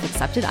bag with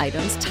accepted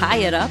items, tie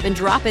it up, and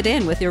drop it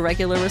in with your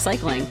regular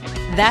recycling.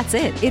 That's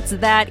it. It's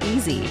that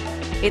easy.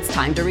 It's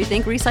time to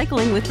rethink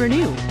recycling with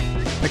Renew.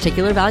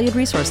 Particular valued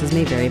resources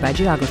may vary by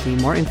geography.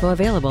 More info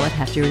available at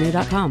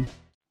heftyrenew.com.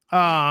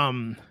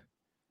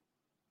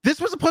 This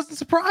was a pleasant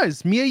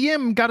surprise. Mia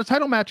Yim got a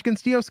title match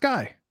against Io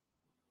Sky.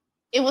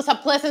 It was a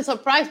pleasant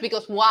surprise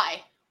because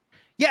why?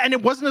 Yeah, and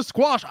it wasn't a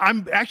squash.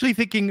 I'm actually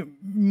thinking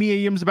Mia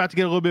Yim's about to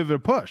get a little bit of a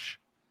push.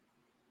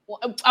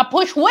 A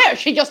push where?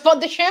 She just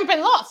fought the champ and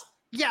lost.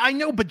 Yeah, I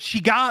know, but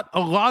she got a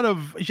lot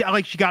of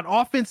she got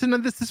offense into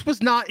this. This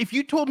was not. If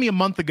you told me a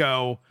month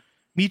ago,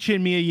 Micha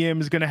and Mia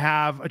Yim is going to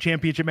have a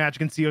championship match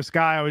against Io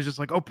Sky, I was just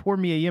like, oh, poor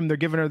Mia Yim. They're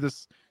giving her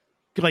this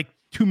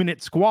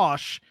 2-minute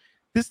squash.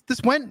 This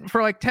went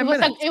for 10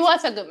 minutes. It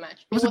was a good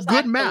match. It was a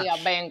good match.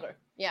 A banger.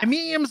 Yeah. And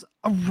Mia Yim's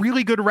a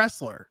really good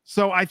wrestler.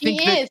 So I think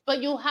she is,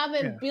 but you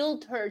haven't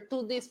built her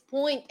to this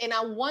point, and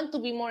I want to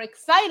be more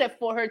excited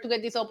for her to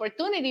get this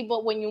opportunity.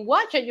 But when you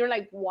watch it, you're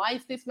like, why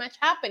is this match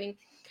happening?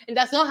 And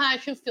that's not how I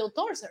should feel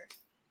towards her.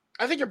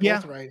 I think you're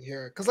both right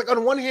here. Because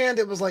on one hand,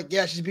 it was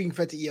she's being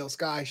fed to Io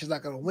Sky. She's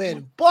not going to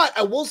win. But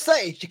I will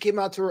say, she came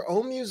out to her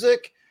own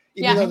music,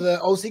 even though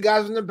the OC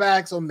guys were in the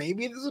back. So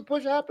maybe there's a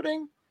push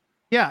happening.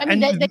 Yeah. I mean,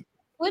 they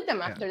split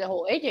them after the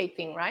whole AJ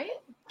thing, right?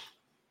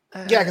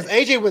 Yeah, because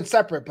AJ went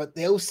separate, but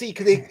the OC,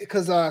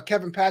 because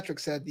Kevin Patrick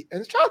said,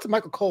 and shout out to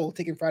Michael Cole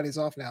taking Fridays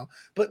off now,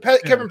 but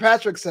Kevin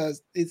Patrick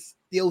says it's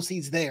the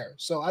OC's there.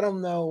 So I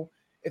don't know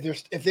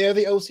if they're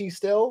the OC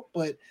still,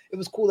 but it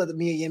was cool that the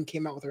Mia Yim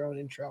came out with her own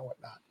intro and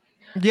whatnot.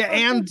 Yeah,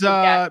 and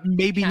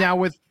maybe now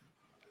with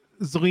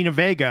Zelina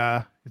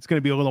Vega, it's going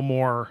to be a little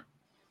more.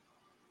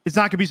 It's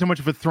not going to be so much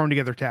of a thrown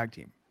together tag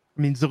team.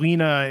 I mean,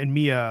 Zelina and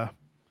Mia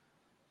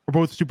are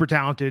both super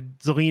talented.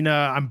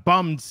 Zelina, I'm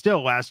bummed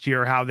still last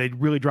year how they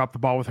really dropped the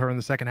ball with her in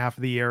the second half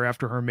of the year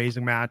after her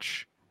amazing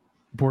match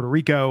in Puerto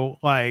Rico.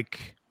 I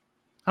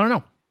don't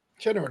know.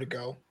 She had nowhere to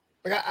go.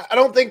 I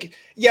don't think.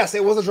 Yes,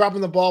 it was a drop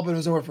in the ball, but it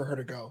was nowhere for her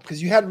to go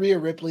because you had Rhea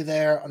Ripley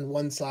there on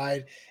one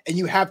side, and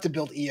you have to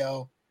build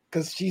Io.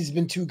 Because she's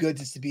been too good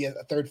just to be a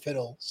third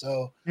fiddle.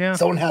 So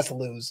someone has to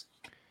lose.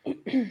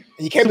 And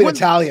you can't be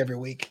Natalia every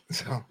week.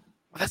 So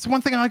that's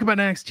one thing I like about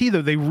NXT,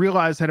 though. They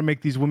realize how to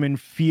make these women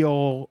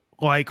feel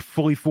like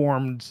fully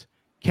formed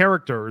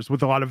characters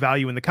with a lot of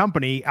value in the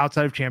company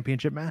outside of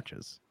championship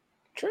matches.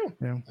 True.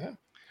 Yeah.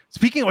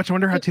 Speaking of which, I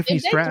wonder how Tiffany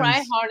Stratton. If they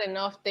try hard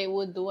enough, they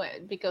would do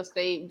it because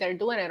they're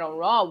doing it on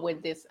Raw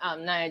with this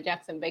Nia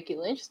Jax and Becky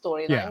Lynch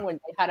storyline where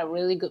they had a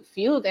really good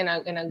feud and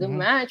a good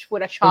match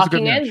with a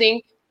shocking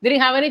ending. Didn't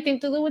have anything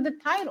to do with the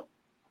title.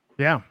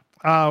 Yeah.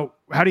 How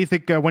do you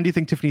think? When do you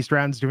think Tiffany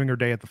Stratton's doing her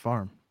day at the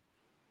farm?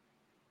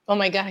 Oh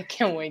my God, I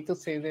can't wait to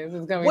see this.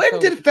 It's gonna be when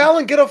did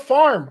Fallon get a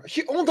farm?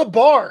 She owned a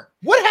bar.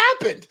 What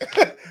happened?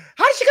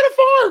 How did she get a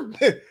farm?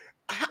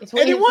 It's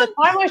the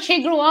farm where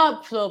she grew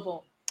up,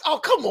 Flobo. Oh,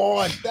 come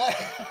on.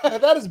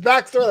 That is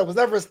backstory that was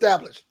never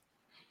established.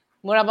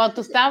 We're about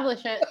to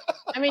establish it.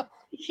 I mean,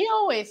 she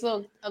always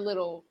looked a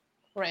little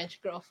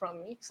French girl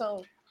from me,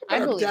 so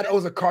her dad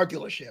owns a car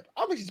dealership.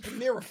 I think she's been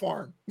near a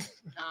farm.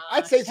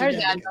 I'd say her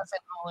dad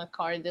doesn't own a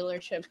car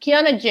dealership.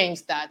 Kiana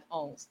James' dad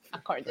owns a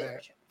car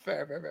dealership.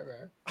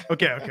 Fair.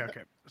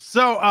 Okay.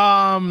 So,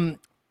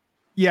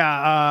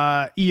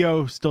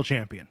 Io still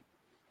champion.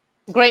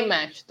 Great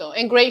match though,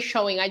 and great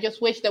showing. I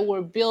just wish they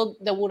would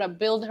have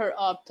built her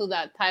up to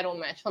that title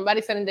match.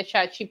 Somebody said in the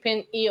chat she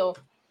pinned Io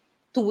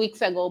 2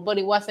 weeks ago, but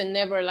it wasn't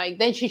never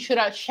then she should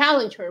have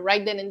challenged her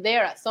right then and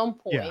there at some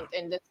point.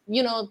 And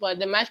but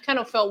the match kind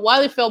of felt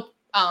while it felt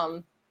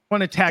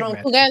when a tag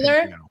thrown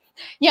together.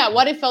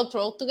 What it felt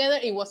thrown together,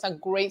 it was a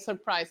great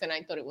surprise, and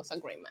I thought it was a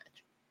great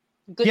match.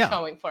 Good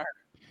showing for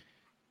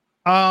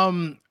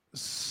her.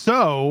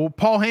 So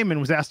Paul Heyman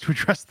was asked to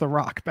address The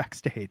Rock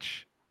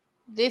backstage.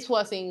 This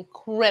was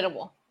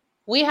incredible.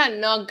 We had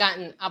not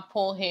gotten a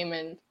Paul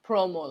Heyman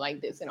promo like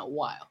this in a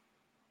while.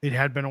 It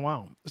had been a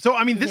while. So,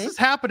 I mean, this is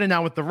happening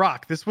now with The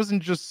Rock. This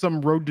wasn't just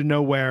some road to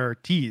nowhere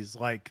tease.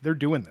 They're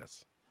doing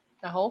this.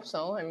 I hope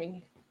so. I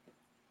mean.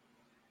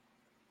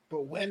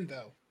 But when,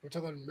 though? We're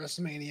talking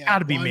WrestleMania.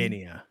 Gotta be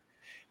Mania.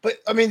 But,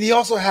 I mean, he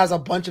also has a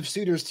bunch of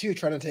suitors, too,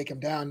 trying to take him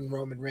down.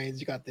 Roman Reigns.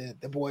 You got the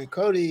boy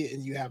Cody,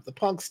 and you have the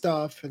Punk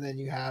stuff, and then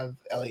you have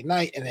LA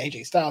Knight and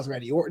AJ Styles,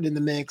 Randy Orton in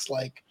the mix.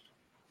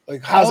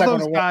 How's that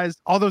going to work?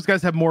 All those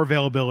guys have more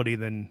availability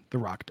than The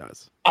Rock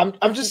does.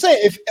 I'm just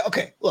saying.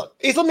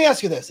 Let me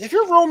ask you this: if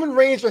you're Roman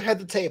Reigns would head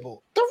the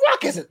table, The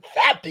Rock isn't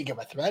that big of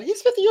a threat.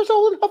 He's 50 years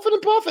old and huffing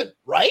and puffing,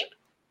 right?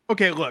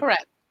 Okay, look.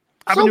 Correct.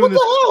 So what the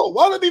hell?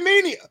 Why would it be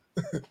Mania?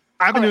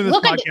 I've been doing this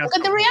podcast. Look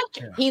at the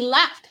reaction. Yeah. He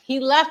laughed. He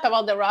laughed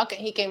about The Rock,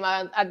 and he came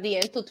out at the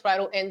end to try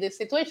to end this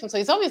situation. So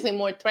he's obviously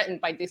more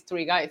threatened by these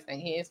three guys than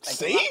he is by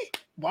See?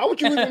 Why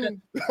would you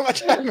even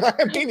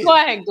Mania? Go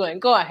ahead, Glenn.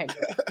 Go ahead.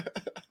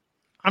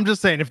 I'm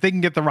just saying, if they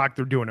can get The Rock,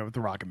 they're doing it with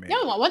The Rock and me.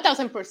 Yeah,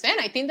 1000%.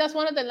 I think that's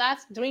one of the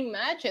last dream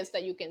matches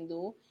that you can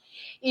do.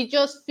 It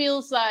just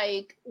feels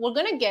like we're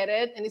gonna get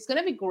it, and it's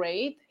gonna be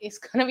great. It's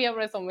gonna be a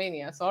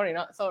WrestleMania.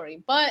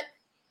 Sorry, but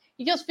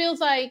it just feels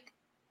like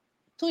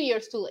 2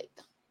 years too late.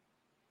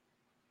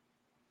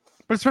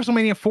 But it's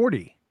WrestleMania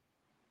 40.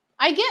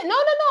 I get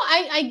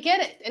I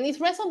get it, and it's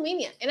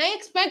WrestleMania, and I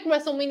expect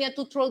WrestleMania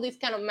to throw these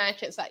kind of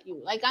matches at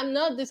you. Like, I'm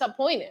not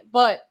disappointed,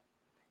 but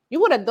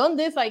you would have done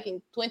this like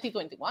in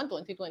 2021,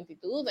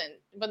 2022, then.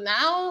 But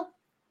now,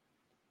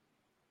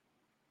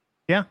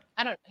 yeah,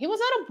 I don't know. He was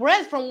out of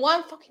breath from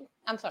one fucking.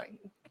 I'm sorry.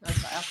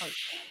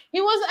 He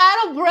was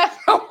out of breath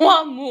from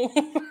one move.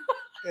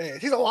 Hey,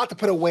 he's a lot to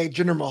put away,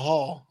 Jinder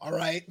Mahal. All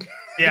right.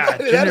 Yeah,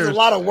 that is a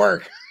lot of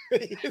work.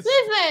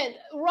 Listen,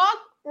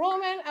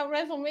 Roman at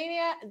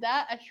WrestleMania,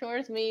 that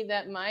assures me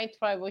that my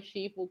tribal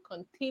chief will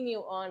continue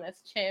on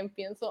as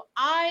champion. So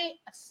I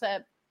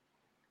accept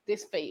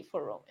this fate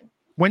for Roman.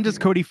 When does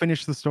Cody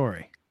finish the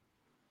story?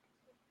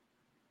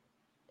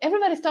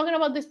 Everybody's talking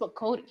about this but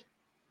Cody.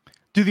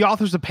 Do the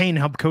authors of Pain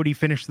help Cody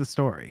finish the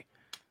story?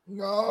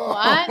 No.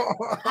 What?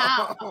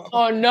 How?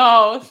 Oh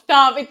no,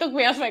 stop. It took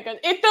me a second.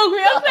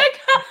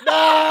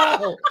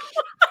 No.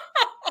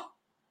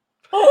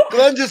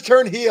 Glenn just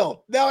turned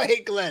heel. Now I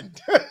hate Glenn.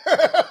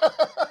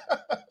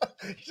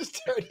 He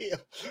just turned heel.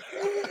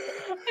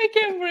 I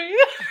can't breathe.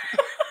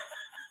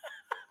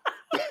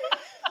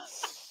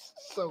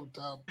 So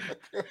dumb.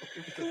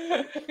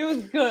 It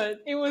was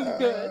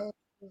good.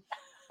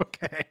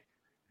 Okay.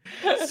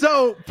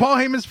 So Paul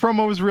Heyman's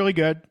promo was really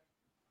good.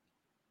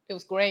 It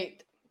was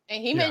great.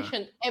 And he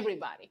mentioned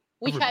everybody,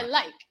 which I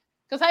like.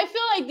 Because I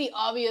feel like the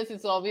obvious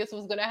is obvious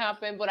what's going to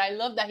happen, but I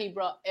love that he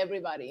brought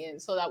everybody in.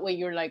 So that way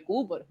you're like,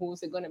 ooh, but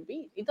who's it going to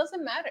be? It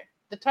doesn't matter.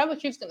 The tribal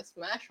chief's going to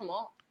smash them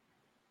all.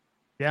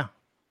 Yeah.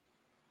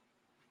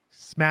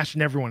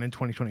 Smashing everyone in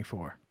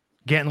 2024.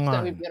 Get in line. It's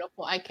going to be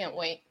beautiful. I can't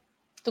wait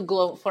to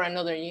glow for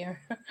another year.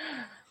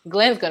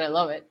 Glenn's going to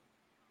love it.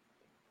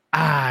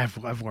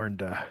 I've learned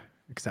to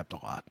accept a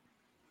lot.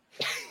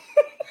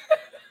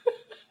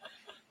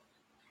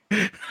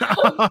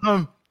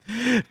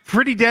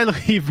 Pretty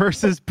Deadly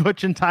versus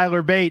Butch and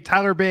Tyler Bate.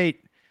 Tyler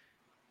Bate,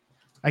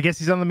 I guess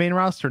he's on the main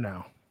roster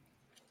now.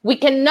 We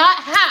cannot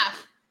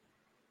have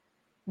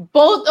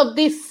both of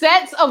these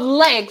sets of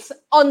legs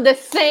on the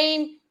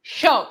same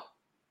show.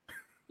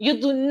 You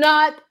do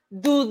not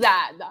do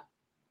that.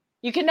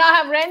 You cannot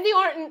have Randy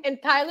Orton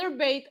and Tyler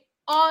Bate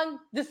on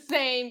the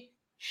same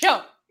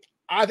show.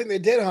 I think they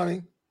did,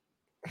 honey.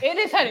 It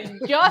is an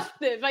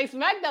injustice. Like,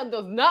 SmackDown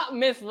does not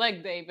miss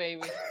leg day,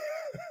 baby.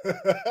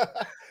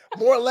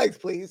 More legs,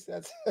 please.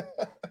 That's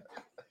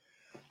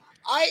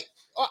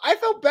I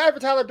felt bad for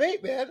Tyler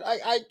Bate, man.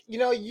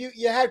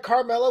 You had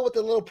Carmelo with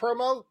the little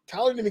promo.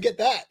 Tyler didn't even get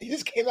that. He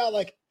just came out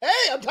like, "Hey,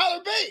 I'm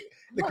Tyler Bate."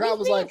 The crowd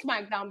was like,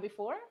 SmackDown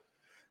before.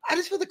 I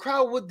just feel the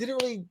crowd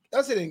didn't really.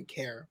 I didn't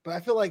care, but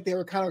I feel like they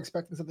were kind of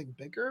expecting something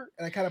bigger,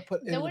 and I kind of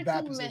put in a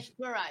bad position.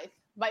 Mesmerized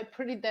by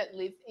Pretty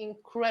Deadly's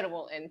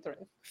incredible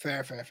entrance.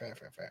 Fair.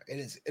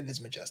 It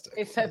is majestic.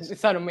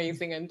 It's an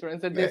amazing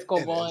entrance. The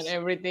disco ball and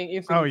everything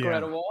is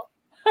incredible.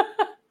 Yeah.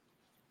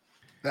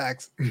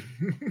 Facts.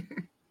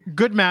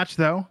 Good match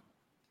though.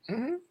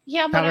 Mm-hmm.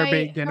 Yeah, but Tyler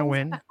Bate didn't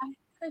win.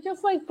 I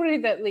just like Pretty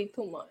Deadly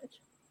too much.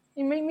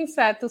 It made me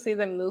sad to see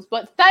them lose.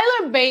 But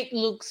Tyler Bate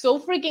looked so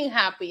freaking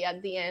happy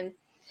at the end.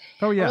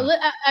 Oh yeah.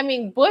 I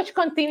mean, Butch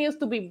continues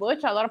to be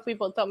Butch. A lot of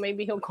people thought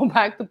maybe he'll go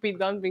back to Pete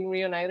Dunne being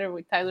reunited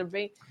with Tyler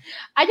Bate.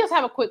 I just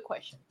have a quick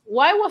question.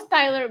 Why was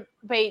Tyler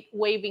Bate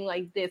waving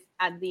like this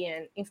at the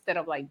end instead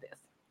of like this?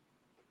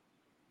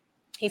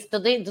 Do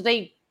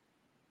they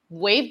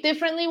wave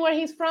differently where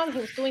he's from?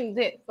 He's doing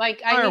this.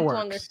 Like, I need to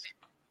understand.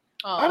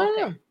 Oh, I don't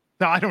know.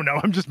 No, I don't know.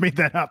 I'm just made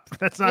that up.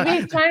 That's not.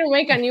 Maybe he's trying to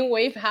make a new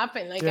wave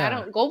happen. Like, I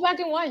don't go back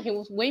and watch. He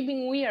was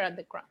waving weird at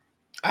the crowd.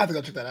 I have to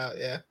go check that out.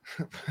 Yeah,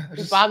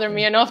 it bothered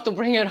me enough to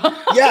bring it up.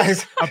 Yeah,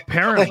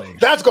 apparently like,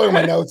 that's going in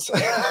my notes.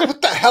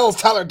 What the hell is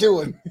Tyler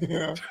doing?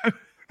 Yeah.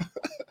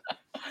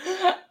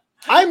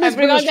 I miss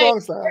British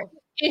Strong Style.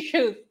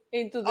 Issues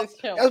into this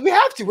show. We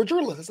have to. We're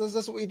journalists.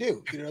 That's what we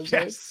do. You know what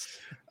I'm saying?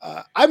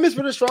 I miss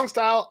British Strong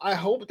Style. I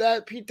hope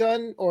that Pete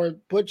Dunne or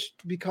Butch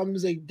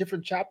becomes a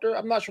different chapter.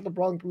 I'm not sure the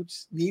Brawling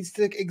Brutes needs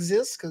to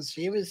exist because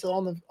Sheamus is still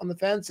on the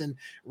fence and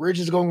Ridge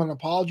is going on an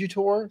apology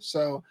tour.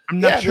 So I'm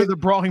not sure the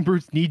Brawling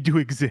Brutes need to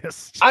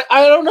exist. I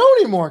don't know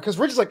anymore because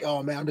Ridge is like,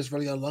 oh man, I'm just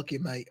really unlucky,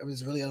 mate. I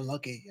was really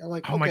unlucky. I'm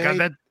like, oh my god,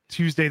 that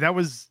Tuesday, that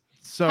was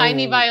so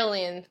tiny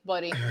violin,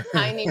 buddy.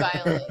 Tiny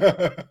violin.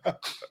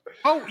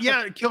 Oh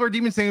yeah, Killer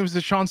Demon saying it was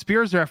a Sean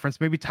Spears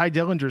reference. Maybe Ty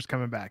Dillinger's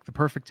coming back. The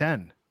perfect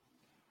 10.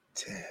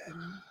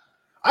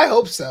 I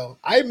hope so.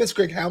 I miss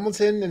Greg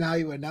Hamilton and how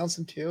you announced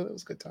him too. It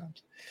was good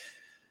times.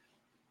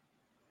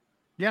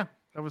 Yeah,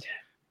 that was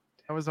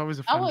always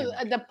a fun.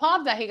 The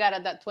pop that he got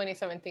at that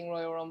 2017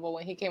 Royal Rumble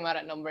when he came out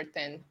at number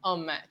 10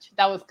 on match.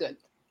 That was good.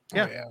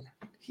 Yeah,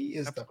 he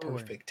is the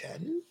perfect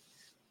 10.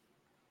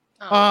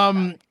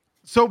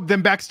 So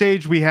then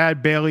backstage we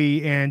had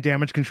Bayley and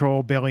Damage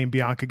Control. Bayley and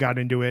Bianca got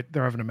into it.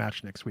 They're having a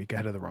match next week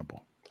ahead of the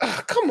Rumble.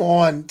 Come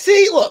on.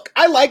 See, look,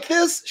 I like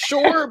this,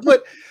 sure,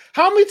 but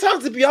how many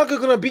times is Bianca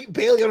going to beat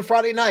Bayley on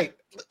Friday night?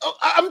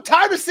 I'm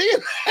tired of seeing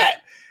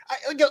that.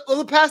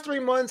 Over the past 3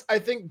 months, I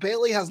think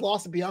Bayley has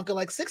lost to Bianca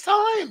like 6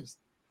 times.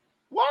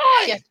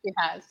 Why? Yes, she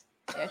has.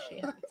 Yes, she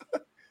has.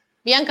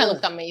 Bianca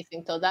looked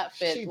amazing, so that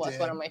fit was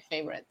one of my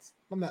favorites.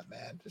 I'm not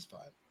mad. Just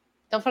fine.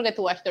 Don't forget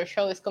to watch their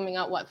show. It's coming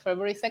out,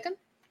 February 2nd?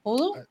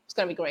 Hulu? It's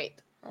going to be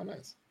great. Oh,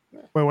 nice.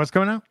 Yeah. Wait, what's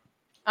coming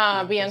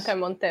out? Bianca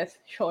Montez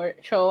show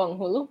on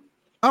Hulu.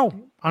 Oh,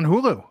 on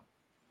Hulu.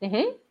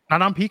 Mm-hmm.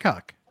 Not on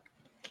Peacock.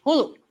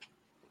 Hulu.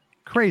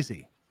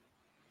 Crazy.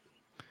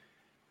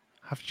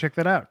 Have to check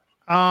that out.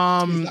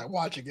 He's not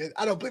watching it.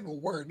 I don't believe a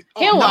word.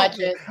 He'll watch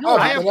it.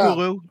 I have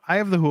Hulu. I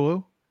have the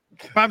Hulu.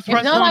 I'm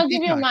surprised. No, I'll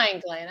give you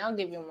mine, Glenn. I'll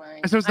give you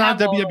mine. So it's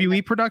not a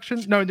WWE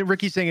production? No,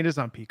 Ricky's saying it is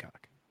on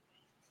Peacock.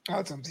 Oh,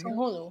 it's on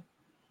Hulu.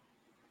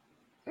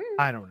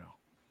 I don't know.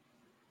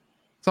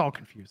 It's all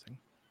confusing.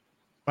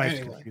 Life's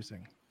Anyway.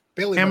 confusing.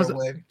 Bayley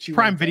Amazon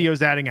Prime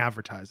Video's adding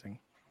advertising.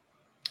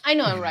 I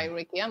know I'm right,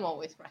 Ricky. I'm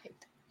always right.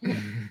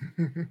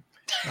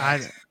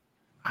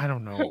 I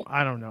don't know.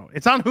 I don't know.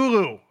 It's on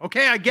Hulu.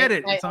 Okay, I get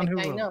it. It's on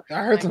Hulu. I know.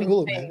 I heard it's on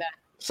Hulu, man.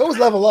 So is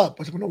Level Up,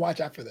 which I'm going to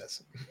watch after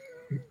this.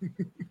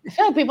 I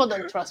feel like people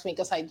don't trust me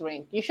because I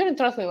drink. You shouldn't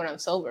trust me when I'm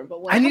sober,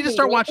 but when I need to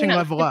start watching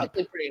Level Up.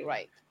 Pretty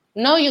right.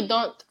 No, you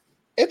don't.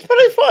 It's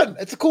pretty fun.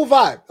 It's a cool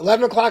vibe.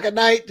 11 o'clock at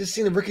night, just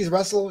seeing the Rickies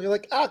wrestle. You're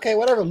like, okay,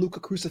 whatever, Luca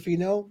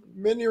Crucifino.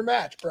 Win your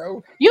match,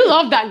 bro. You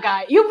love that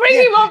guy. You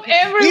bring him up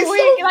every He's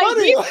week. So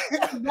funny.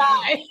 Like,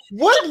 guy.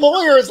 What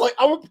lawyer is like,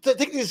 I want to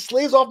take these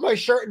sleeves off my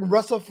shirt and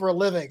wrestle for a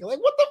living? Like,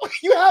 what the fuck?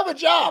 You have a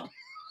job.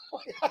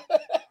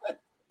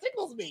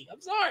 Tickles me.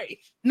 I'm sorry.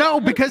 No,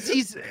 because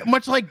he's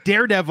much like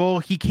Daredevil.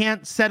 He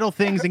can't settle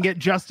things and get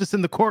justice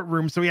in the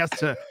courtroom, so he has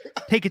to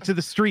take it to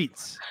the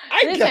streets.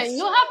 Listen,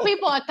 you have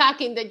people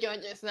attacking the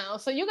judges now,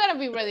 so you gotta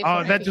be ready.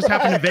 Oh, that just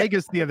happened in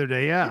Vegas the other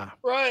day. Yeah,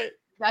 right.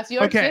 That's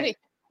your city.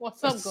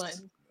 What's up, Glenn?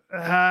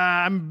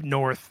 I'm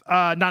north,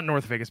 not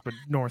North Vegas, but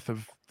north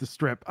of the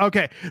Strip.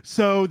 Okay,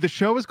 so the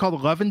show is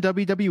called Love and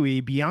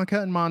WWE, Bianca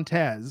and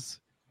Montez,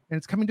 and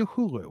it's coming to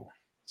Hulu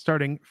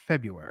starting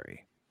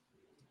February.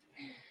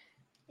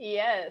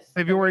 Yes.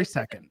 February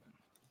 2nd.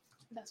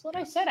 That's what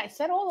I said. I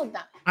said all of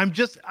that. I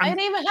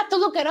didn't even have to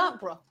look it up,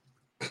 bro.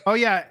 Oh,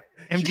 yeah.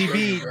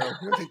 MDB.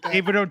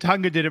 David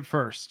Otunga did it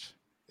first.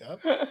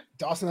 Yep.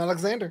 Dawson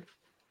Alexander.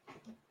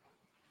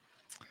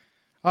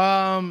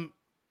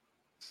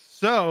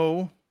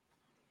 So.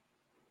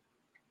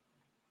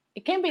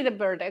 It can't be the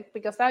verdict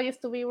because that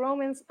used to be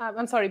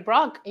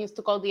Brock used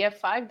to call the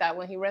F5 that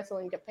when he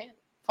wrestled in Japan.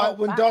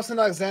 When Dawson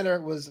Alexander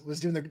was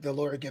doing the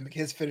lawyer gimmick,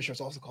 his finisher was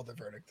also called the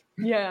verdict.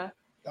 Yeah.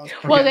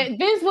 Well,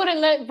 Vince wouldn't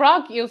let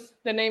Brock use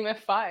the name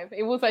F5.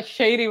 It was a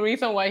shady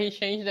reason why he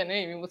changed the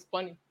name. It was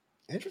funny.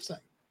 Interesting.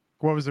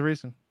 What was the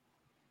reason?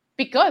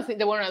 Because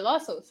they weren't a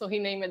lawsuit, so he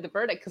named it the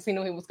verdict because he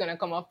knew he was going to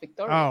come off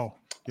victorious. Oh.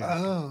 Yeah.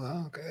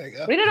 Oh, okay.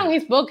 Read it on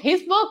his book.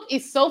 His book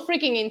is so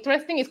freaking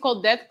interesting. It's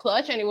called Death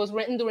Clutch, and it was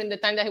written during the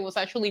time that he was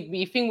actually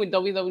beefing with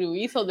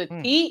WWE. So the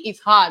tea is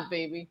hot,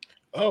 baby.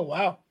 Oh,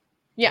 wow.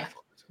 Yeah.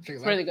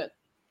 It's really good.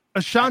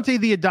 Ashanti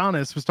the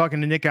Adonis was talking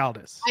to Nick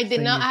Aldis. I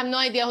have no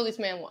idea who this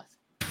man was.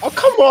 Oh,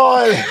 come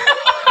on.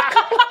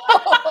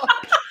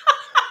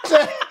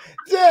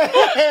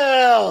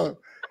 Damn.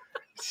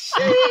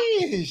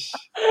 Sheesh.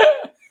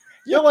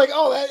 You're like,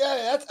 oh,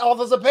 that's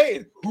Alpha's a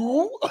pain.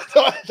 Who?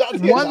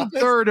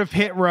 1/3 of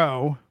Hit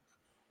Row.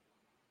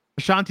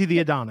 Ashanti the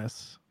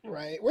Adonis.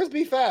 Right. Where's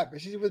B-Fab?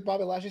 Is she with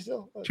Bobby Lashley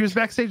still? She was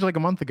backstage like a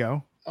month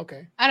ago.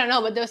 Okay. I don't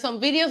know, but there's some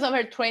videos of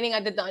her training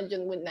at the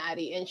dungeon with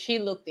Natty, and she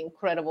looked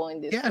incredible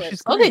in this. Yeah, clip. she's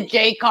So did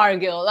Jay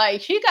Cargill.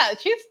 Like she's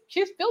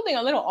building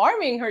a little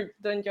army in her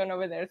dungeon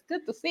over there. It's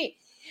good to see.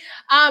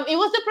 It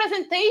was the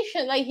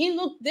presentation. Like he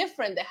looked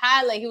different. The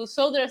hat, like he was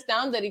so dressed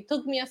down that it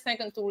took me a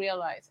second to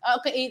realize.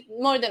 Okay,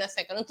 more than a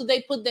second until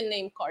they put the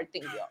name card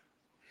thing up.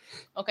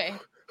 Okay.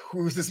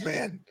 Who's this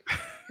man?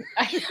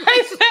 I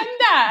said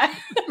that.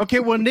 Okay,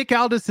 well, Nick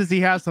Aldis says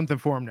he has something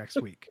for him next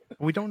week.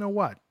 We don't know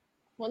what.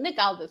 Well, Nick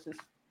Aldis is.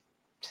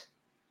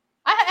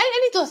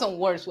 I need to have some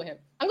words with him.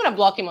 I'm gonna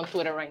block him on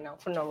Twitter right now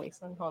for no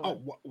reason.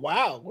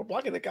 Wow, we're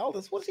blocking Nick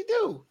Aldis. What does he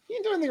do? He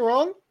didn't do anything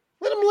wrong.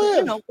 Let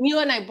him live. You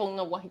and I both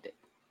know what he did.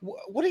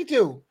 What did he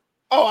do?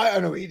 Oh, I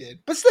know what he did,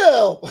 but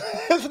still,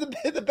 for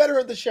the better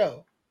of the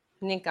show.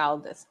 Nick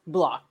Aldis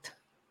blocked.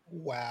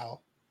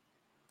 Wow.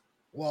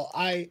 Well,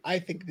 I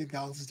think Nick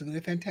Aldis is doing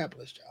a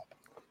fantabulous job.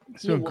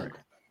 So great.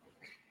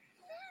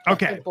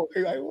 Okay.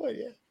 I would,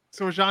 yeah.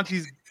 So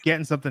Ashanti's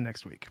getting something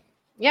next week.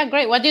 Yeah,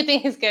 great. What do you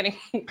think he's getting?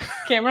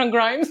 Cameron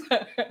Grimes?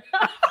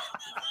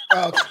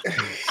 I'm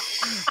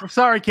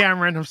sorry,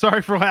 Cameron. I'm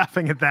sorry for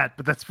laughing at that,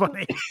 but that's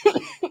funny.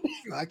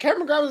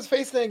 Cameron Grimes is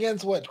facing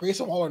against what?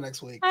 Grayson Waller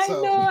next week. I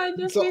know.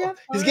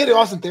 He's getting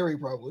Austin Theory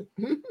probably.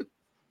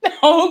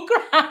 Oh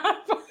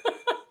crap!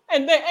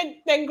 and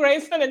then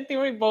Grayson and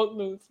Theory both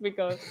lose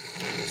because.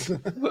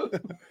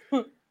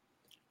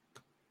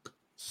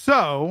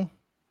 So,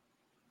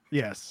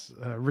 yes,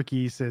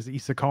 Ricky says,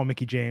 Issa, call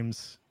Mickey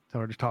James.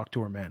 Tell her to talk to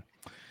her man.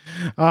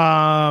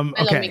 I love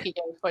Okay. Mickey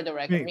James for the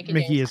record. Mickey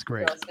James is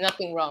great. does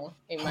nothing wrong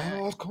in my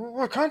eyes.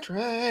 Oh,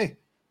 country.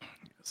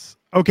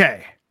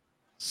 Okay.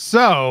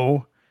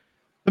 So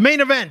the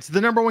main event,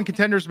 the number one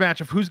contenders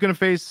match of who's going to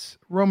face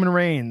Roman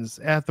Reigns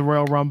at the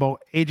Royal Rumble.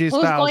 AJ Who's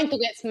Styles. going to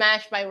get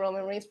smashed by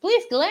Roman Reigns?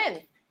 Please,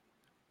 Glenn.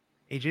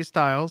 AJ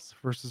Styles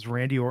versus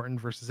Randy Orton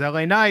versus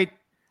LA Knight.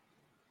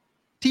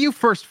 To you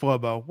first,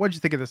 Flobo. What did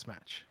you think of this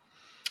match?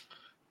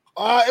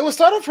 It was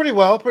started pretty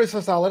well, pretty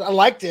solid. I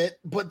liked it,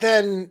 but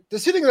then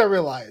there's two things I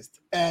realized.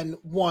 And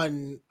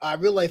one, I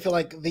really feel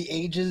like the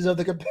ages of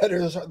the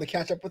competitors are starting to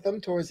catch up with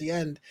them towards the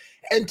end.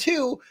 And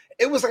two,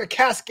 it was like a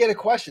cascade of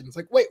questions.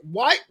 Like, wait,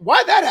 why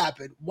that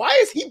happened? Why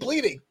is he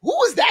bleeding? Who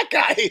was that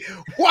guy?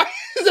 Why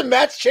has the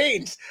match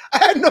changed? I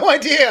had no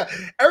idea.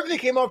 Everything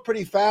came off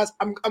pretty fast.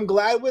 I'm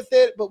glad with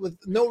it, but with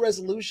no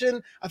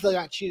resolution, I feel like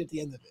I got cheated at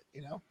the end of it,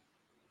 you know?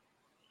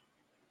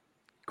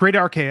 Great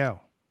RKO.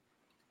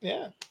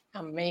 Yeah.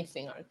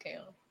 Amazing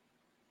RKO.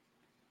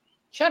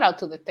 Shout out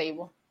to the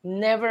table.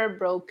 Never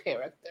broke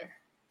character.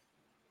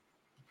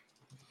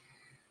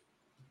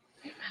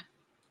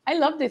 I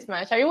love this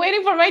match. Are you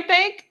waiting for my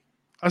take?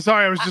 Oh,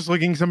 sorry, I was just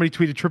looking. Somebody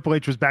tweeted Triple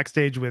H was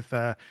backstage with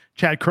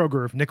Chad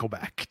Kroger of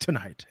Nickelback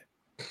tonight.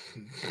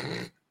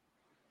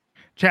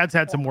 Chad's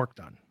had some work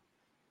done.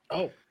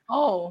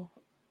 Oh.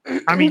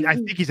 I mean, I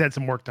think he's had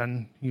some work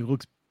done. He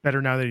looks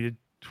better now than he did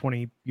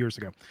 20 years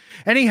ago.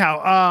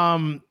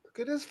 Anyhow,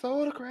 Look at his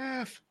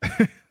photograph.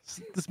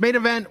 this main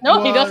event.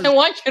 No, he doesn't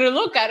want you to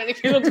look at it if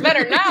he looks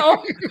better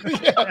now.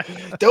 Yeah.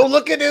 Don't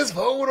look at his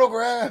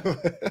photograph.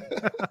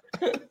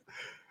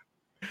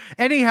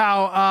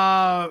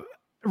 Anyhow,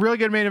 really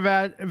good main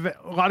event. A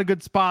lot of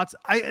good spots.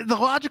 The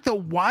logic though,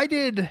 why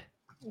did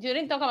You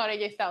didn't talk about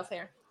AJ Styles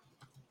hair.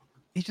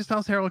 AJ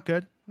Styles' hair look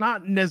good?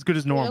 Not as good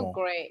as It normal. looked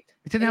great.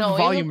 It didn't have the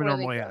volume it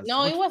normally has.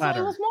 No, it was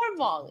flatter. more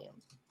volume.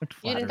 Looked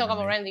You didn't flatter talk to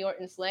about me. Randy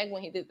Orton's leg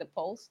when he did the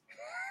pose.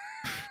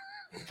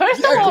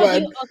 First Yeah, of all,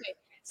 Glenn. okay.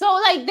 So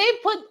like they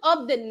put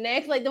up the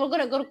neck, like they were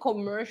gonna go to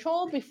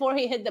commercial before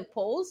he hit the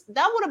pose.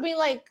 That would have been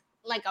like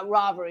a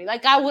robbery.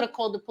 Like I would have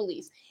called the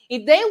police.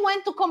 If they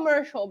went to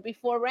commercial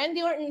before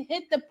Randy Orton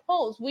hit the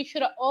pose, we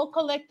should have all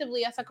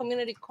collectively as a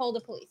community called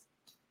the police.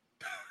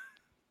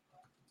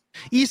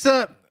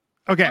 Issa,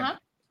 okay. Uh-huh.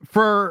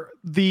 For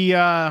the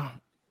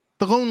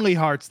lonely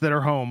hearts that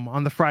are home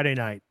on the Friday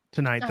night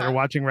tonight that are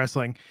watching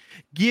wrestling,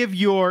 give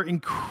your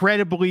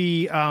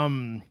incredibly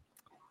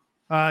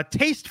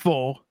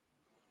tasteful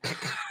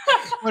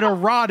but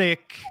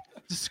erotic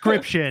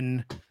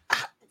description.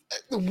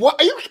 What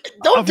are you?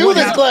 Don't do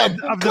this, Glenn.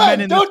 Of the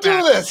men in don't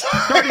do this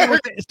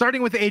this.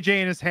 starting with AJ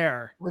and his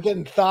hair. We're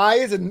getting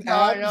thighs and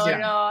abs.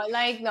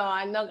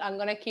 No. I'm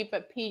gonna keep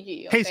it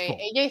PG. Okay, Tasteful.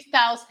 AJ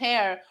Styles'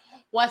 hair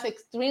was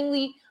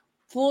extremely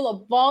full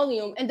of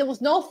volume, and there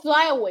was no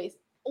flyaways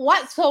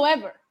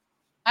whatsoever.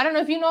 I don't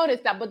know if you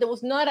noticed that, but there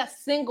was not a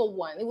single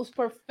one. It was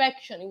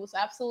perfection. It was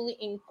absolutely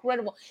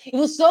incredible. It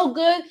was so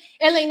good.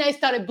 LA Knight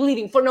started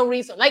bleeding for no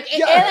reason. Like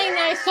LA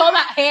Knight saw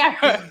that hair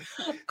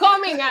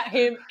coming at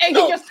him, and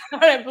he just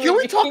started bleeding. Can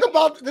we talk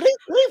about? Did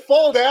he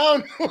fall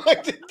down?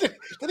 Like, did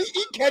he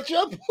eat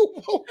ketchup?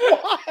 What?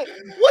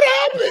 What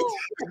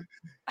happened?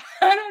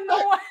 I don't know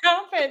what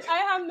happened. I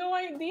have no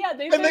idea.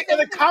 And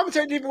the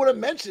commentary didn't even want to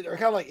mention it. They're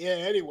kind of like, yeah,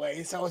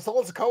 anyway, so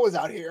Sikoa's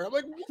out here. I'm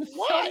like,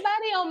 what?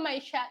 Somebody on my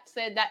chat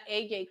said that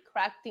AJ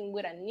cracked him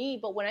with a knee,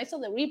 but when I saw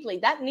the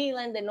replay, that knee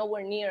landed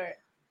nowhere near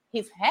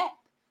his head.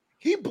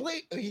 He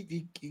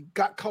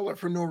got color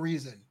for no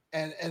reason.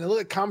 And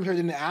the commentary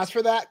didn't ask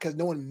for that because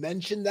no one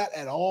mentioned that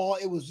at all.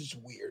 It was just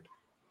weird.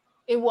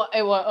 It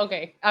was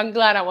okay. I'm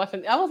glad I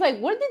wasn't. I was like,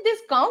 where did this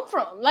come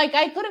from? Like,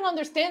 I couldn't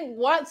understand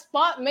what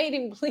spot made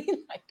him bleed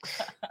like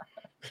that.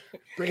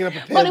 Bringing up a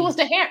pin. But it was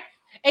the hair.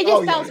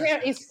 AJ Styles'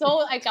 hair is so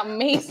like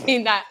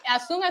amazing that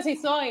as soon as he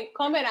saw it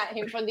coming at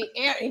him from the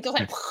air, he just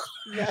like.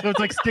 So it's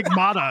like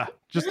stigmata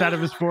just out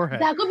of his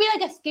forehead. That could be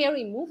like a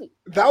scary movie.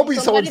 That would be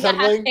so Somebody that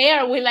unsettling. has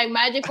hair with like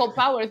magical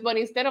powers, but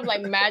instead of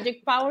like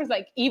magic powers,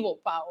 like evil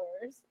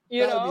powers.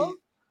 You know.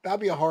 That'd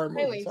be a horror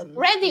movie. Anyways,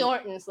 Randy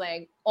Orton's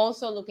leg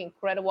also look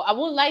incredible. I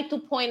would like to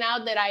point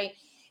out that I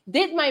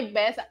did my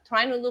best at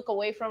trying to look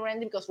away from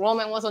Randy because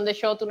Roman was on the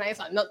show tonight,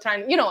 so I'm not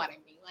trying, you know what I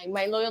mean? Like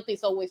my loyalty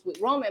is always with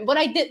Roman, but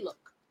I did look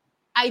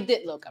at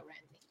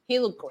Randy. He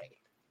looked great.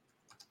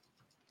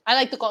 I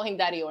like to call him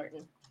Daddy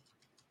Orton.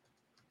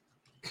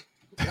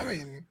 I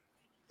mean,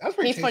 that's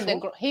pretty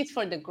tasteful. He's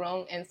for the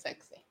grown and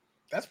sexy.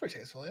 That's pretty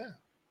tasteful, yeah.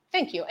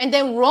 Thank you. And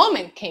then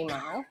Roman came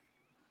out.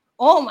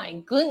 Oh my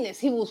goodness,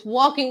 he was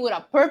walking with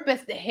a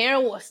purpose. The hair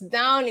was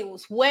down, it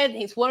was wet.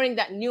 He's wearing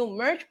that new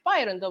merch. Buy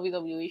it on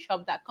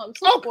WWEshop.com.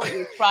 Support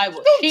your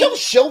tribal. Don't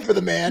show for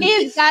the man.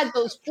 He's got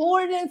those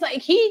Jordans.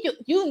 Like you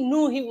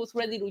knew he was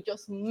ready to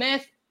just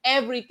mess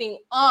everything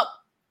up.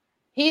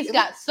 He's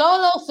got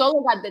Solo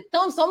got the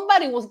thumb.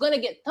 Somebody was gonna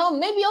get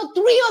thumb. Maybe all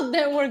three of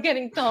them were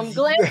getting thumb.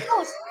 Glenn,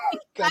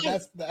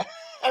 that's that.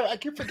 I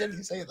keep forgetting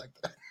you say it like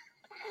that.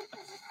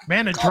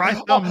 Man, a dry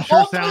thumb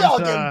sure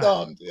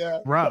sounds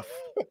rough.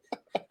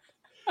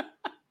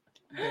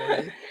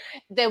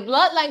 The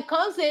bloodline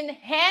comes in,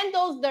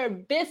 handles their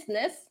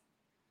business,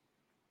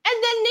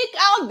 And then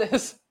Nick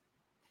Aldis.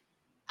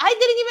 I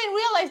didn't even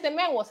realize the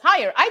man was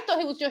hired. I thought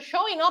he was just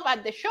showing up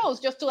at the shows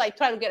just to like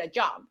try to get a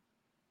job.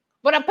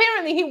 But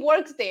apparently he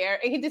works there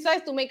and he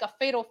decides to make a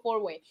fatal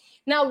 4-way.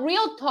 Now,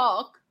 real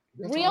talk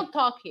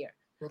here.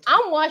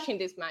 I'm watching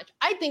this match.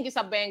 I think it's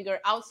a banger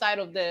outside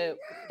of the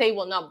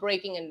table not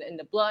breaking in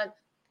the blood.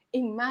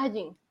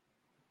 Imagine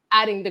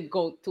adding the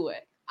GOAT to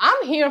it.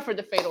 I'm here for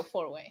the fatal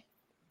 4-way.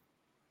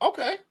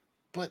 Okay.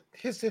 But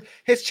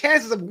his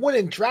chances of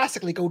winning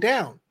drastically go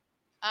down.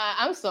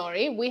 I'm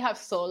sorry. We have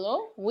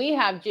Solo. We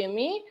have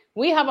Jimmy.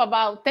 We have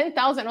about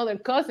 10,000 other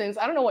cousins.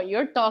 I don't know what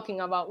you're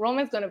talking about.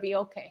 Roman's going to be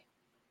okay.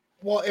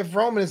 Well, if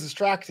Roman is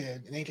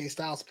distracted and AJ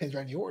Styles pins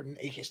Randy Orton,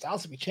 AJ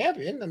Styles will be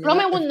champion. I mean,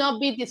 Roman would not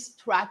be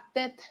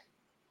distracted.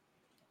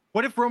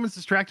 What if Roman's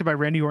distracted by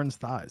Randy Orton's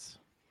thighs?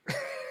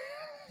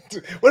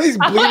 What if he's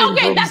bleeding?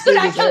 Okay, that's what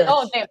I thought.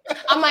 Oh, damn.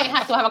 I might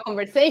have to have a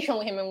conversation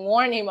with him and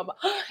warn him about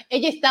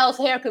AJ Styles'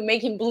 hair could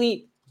make him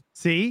bleed.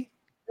 See?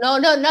 No,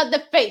 not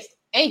the face.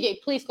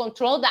 AJ, please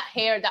control that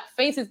hair. That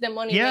face is the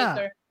money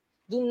maker.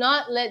 Do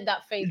not let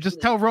that face. Just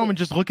bleed. tell Roman,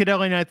 just look at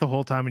LA Knight the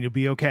whole time and you'll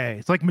be okay.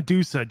 It's like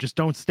Medusa. Just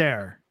don't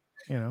stare.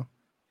 You know?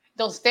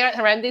 Don't stare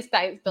at Randy's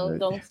thighs.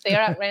 Don't stare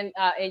at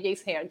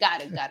AJ's hair.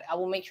 Got it. I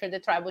will make sure the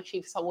tribal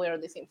chiefs are aware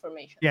of this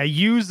information. Yeah,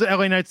 use the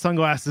LA Knight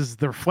sunglasses,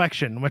 the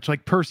reflection, much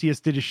like Perseus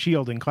did his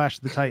shield in Clash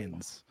of the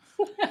Titans.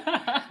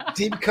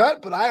 Deep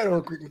cut, but I don't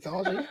know Greek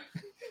mythology.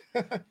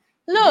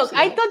 Look,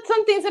 I thought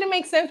some things didn't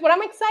make sense, but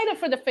I'm excited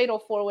for the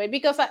Fatal 4-Way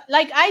because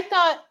I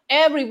thought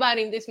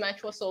everybody in this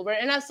match was over.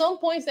 And at some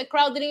points, the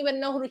crowd didn't even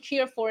know who to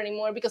cheer for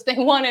anymore because they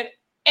wanted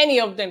any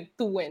of them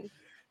to win.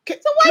 So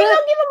why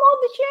not give them all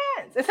the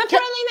chance? Except for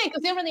LA Knight,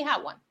 because they already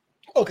had one.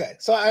 Okay,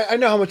 so I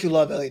know how much you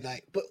love LA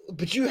Knight,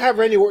 but you have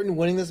Randy Orton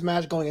winning this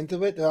match going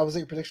into it. That was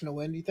your prediction to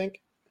win, do you think?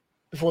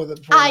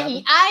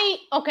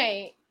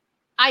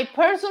 I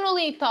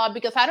personally thought,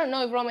 because I don't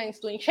know if Roman is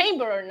doing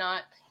Chamber or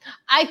not,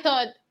 I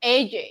thought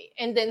AJ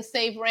and then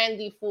save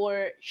Randy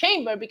for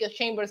Chamber because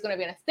Chamber is going to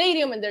be in a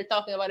stadium and they're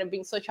talking about it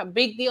being such a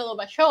big deal of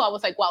a show. I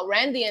was like, wow,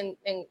 Randy and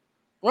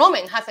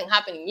Roman hasn't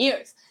happened in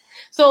years.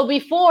 So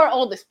before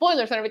all the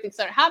spoilers and everything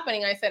started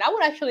happening, I said I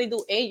would actually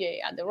do AJ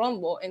at the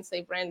Rumble and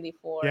save Randy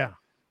for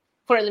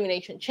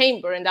Elimination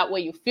Chamber. And that way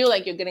you feel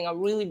like you're getting a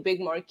really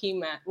big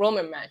marquee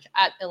Roman match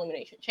at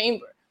Elimination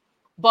Chamber.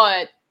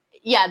 But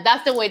yeah,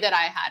 that's the way that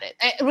I had it.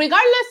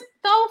 Regardless,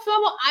 though,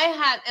 Flobo, I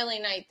had LA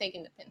Knight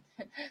taking the pin.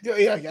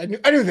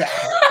 I knew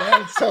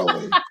that. So,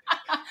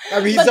 I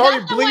mean, he's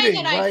already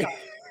bleeding, right?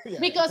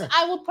 Because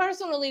I would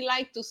personally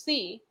like to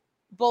see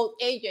both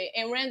AJ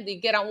and Randy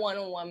get a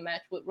one-on-one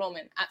match with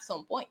Roman at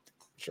some point.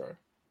 Sure.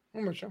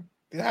 I'm sure.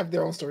 They have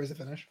their own stories to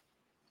finish.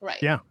 Right.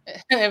 Yeah.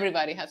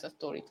 Everybody has a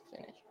story to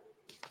finish.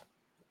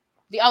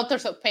 The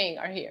authors of pain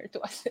are here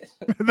to assist.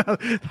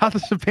 The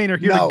authors of pain are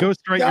here to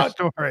ghostwrite your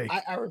story.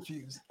 I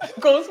refuse.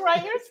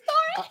 Ghostwrite your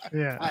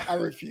story? Yeah. I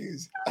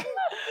refuse.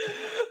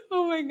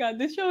 Oh my God,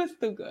 this show is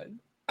too good.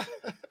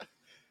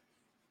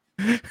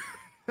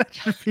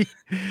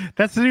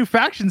 That's the new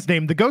faction's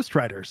name, the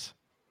Ghostwriters.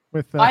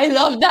 I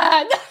love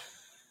that.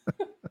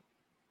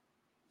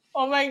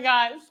 Oh my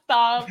God,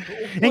 stop.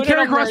 And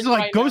Carrie Cross is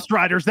like, Ghost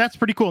Riders, that's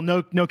pretty cool.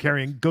 No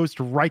carrying, Ghost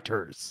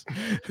Writers.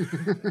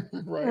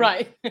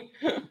 Right.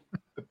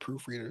 The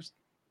proofreaders.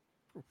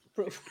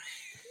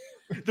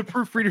 The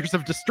proofreaders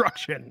of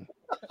destruction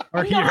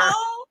are here.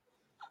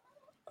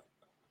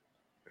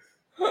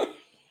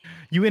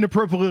 You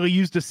inappropriately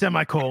used a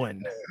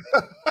semicolon.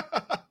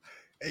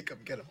 Hey, come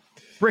get him.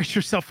 Brace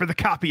yourself for the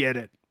copy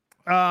edit.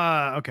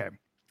 Okay.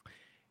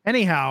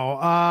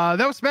 Anyhow,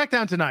 that was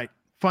SmackDown tonight.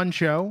 Fun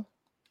show.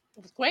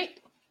 It was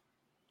great.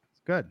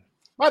 It's good.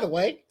 By the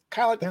way,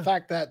 kind of like the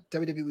fact that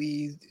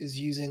WWE is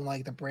using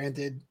like the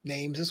branded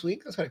names this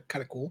week. That's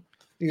kind of cool.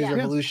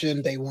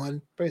 Revolution, Day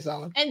One, pretty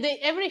solid. And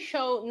every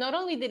show, not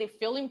only did it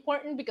feel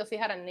important because it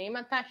had a name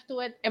attached to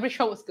it, every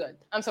show was good.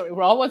 I'm sorry,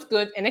 Raw was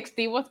good,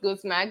 NXT was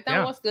good,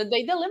 SmackDown was good.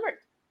 They delivered.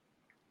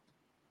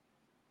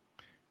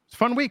 It's a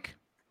fun week.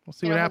 We'll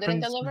see what happens.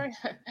 Didn't deliver.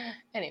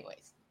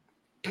 Anyways,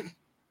 we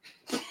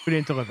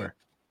didn't deliver.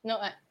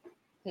 No,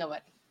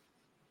 nobody.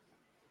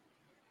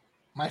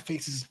 My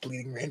face is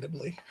bleeding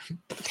randomly.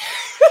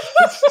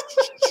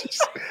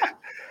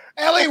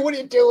 LA, what are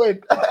you doing?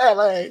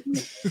 LA.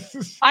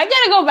 I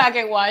gotta go back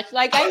and watch.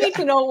 Like, I need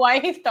to know why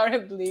he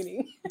started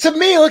bleeding. To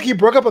me, look, he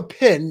broke up a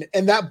pin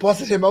and that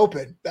busted him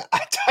open.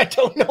 I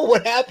don't know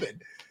what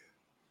happened.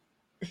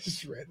 It's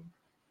just random.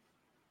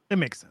 It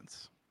makes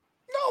sense.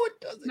 No,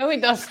 it doesn't. No, it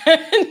doesn't.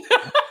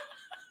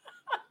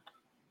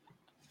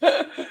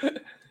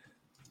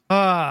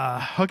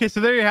 Okay, so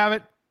there you have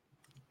it.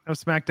 That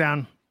was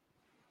SmackDown.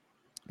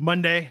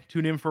 Monday,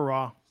 tune in for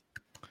Raw.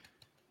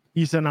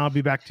 Issa and I'll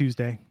be back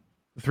Tuesday.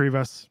 The three of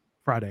us,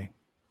 Friday.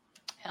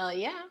 Hell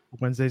yeah.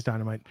 Wednesday's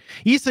Dynamite.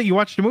 Issa, you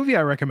watched a movie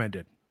I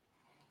recommended.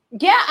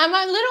 Yeah, I'm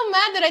a little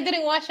mad that I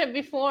didn't watch it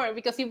before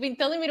because you've been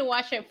telling me to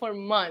watch it for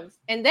months.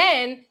 And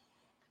then,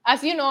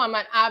 as you know, I'm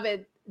an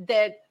avid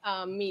Dead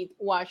Meat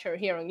watcher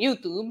here on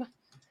YouTube.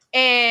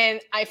 And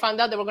I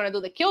found out they were going to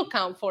do the kill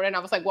count for it. And I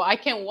was like, well, I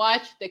can't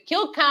watch the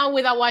kill count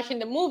without watching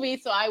the movie.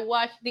 So I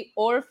watched the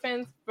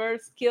orphan's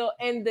first kill.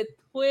 And the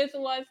twist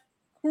was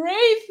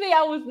crazy.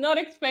 I was not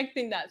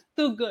expecting that.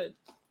 Too good.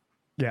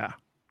 Yeah.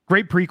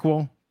 Great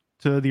prequel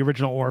to the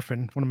original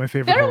Orphan. One of my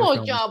favorite.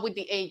 Terrible job with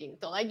the aging,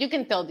 though. Like, you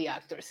can tell the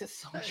actors is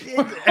so much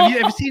have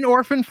you seen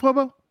Orphan,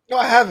 Flobo? No,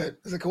 I haven't.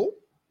 Is it cool?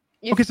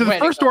 Okay, so the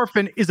first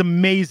Orphan is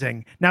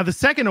amazing. Now, the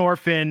second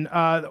Orphan,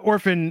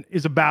 Orphan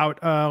is about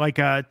like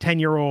a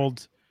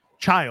 10-year-old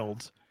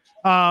child,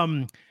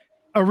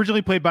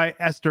 originally played by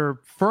Esther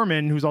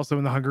Furman, who's also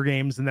in the Hunger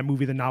Games and that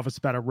movie, The Novice,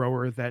 about a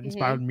rower that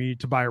inspired me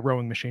to buy a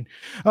rowing machine.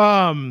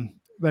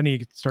 Then he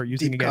could start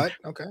using Deep again.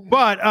 cut. Okay.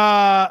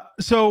 But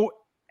so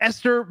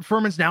Esther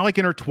Furman's now like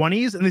in her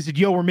 20s, and they said,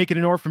 "Yo, we're making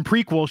an Orphan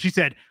prequel." She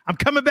said, "I'm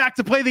coming back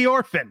to play the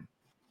Orphan."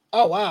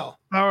 Oh wow.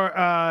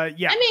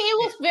 Yeah. I mean, it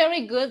was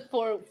very good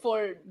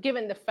for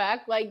given the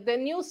fact, like the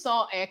new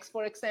Saw X,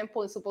 for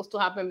example, is supposed to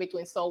happen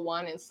between Saw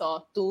 1 and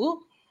Saw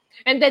 2.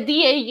 And the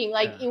de-aging,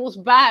 like it was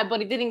bad,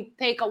 but it didn't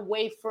take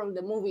away from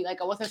the movie.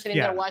 Like I wasn't sitting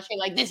there watching,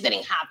 like this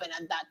didn't happen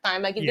at that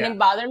time. Like it didn't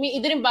bother me.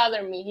 It didn't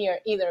bother me here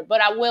either.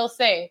 But I will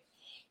say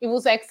it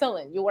was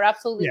excellent. You were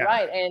absolutely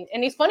right.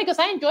 And it's funny because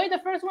I enjoyed the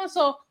first one.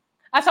 So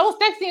as I was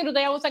texting you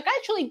today, I was like, I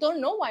actually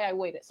don't know why I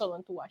waited so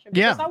long to watch it.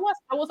 Because I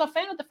was a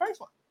fan of the first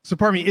one. So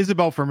pardon me,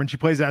 Isabel Furman, she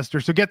plays Esther.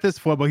 So get this,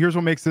 Flobo. Here's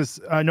what makes this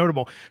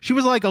notable. She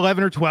was like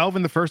 11 or 12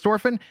 in the first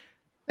Orphan.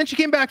 Then she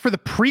came back for the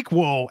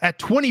prequel at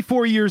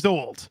 24 years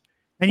old.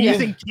 And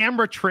using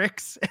camera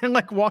tricks and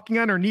like walking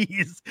on her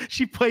knees,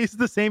 she plays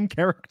the same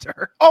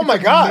character. Oh my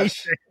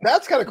gosh.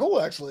 That's kind of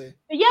cool, actually.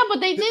 Yeah, but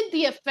they did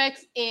the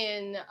effects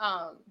in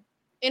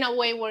a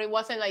way where it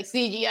wasn't like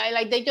CGI.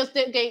 Like they just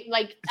did,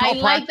 I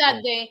like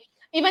that they,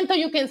 even though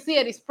you can see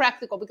it, it's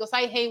practical because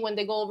I hate when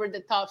they go over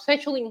the top,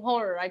 especially in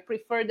horror. I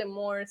prefer the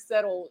more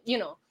settled,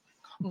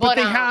 But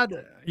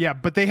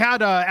they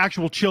had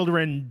actual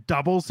children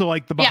double. So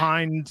like the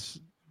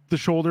behind the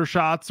shoulder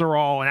shots are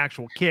all an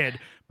actual kid.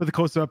 But the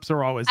close-ups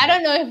are always. I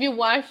don't know if you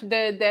watched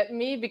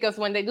the because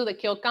when they do the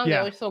kill count, they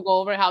also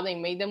go over how they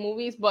made the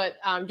movies. But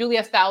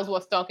Julia Stiles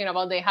was talking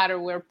about they had her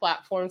wear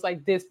platforms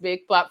like this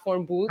big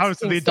platform boots. Oh,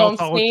 so the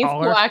adults all look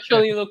taller. Who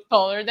actually look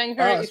taller than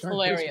her. It's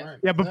hilarious.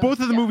 Yeah, but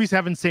both of the movies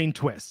have insane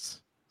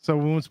twists, so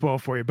we won't spoil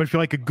for you. But if you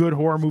like a good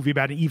horror movie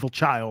about an evil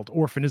child,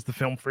 Orphan is the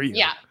film for you.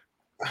 Yeah,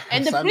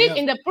 and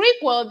in the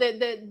prequel,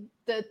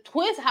 the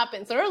twist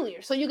happens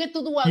earlier, so you get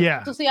to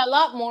to see a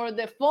lot more of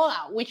the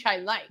fallout, which I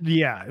like.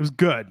 Yeah, it was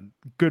good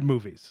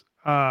movies.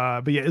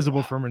 But yeah,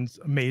 Isabel Furman's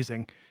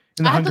amazing.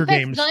 In the Hunger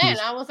Games, Glenn,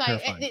 I was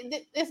like,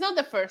 it's not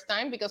the first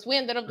time because we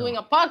ended up doing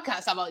a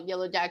podcast about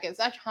Yellow Jackets.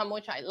 That's how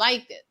much I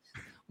liked it.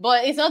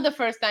 But it's not the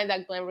first time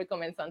that Glenn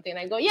recommends something.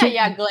 I go,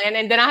 yeah, Glenn.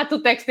 And then I had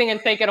to text him and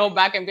take it all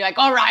back and be like,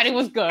 all right, it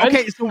was good.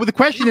 Okay, so the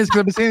question is, because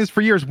I've been saying this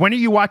for years, when are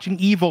you watching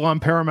Evil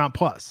on Paramount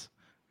Plus?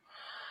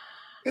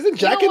 Isn't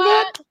Jack in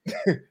that?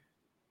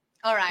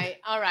 All right.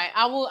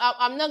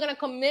 I'm not gonna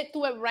commit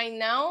to it right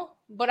now,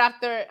 but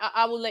after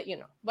I will let you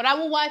know. But I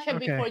will watch it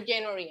before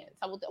January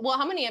ends. Well,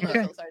 how many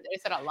episodes are there?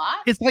 Is it a lot?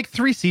 It's like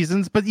 3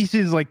 seasons, but each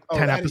season is like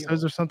 10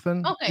 episodes or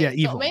something. Okay,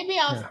 yeah, so maybe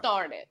I'll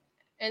start it,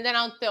 and then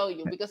I'll tell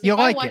you because if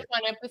I watch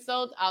one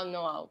episode, I'll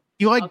know.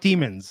 You like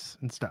demons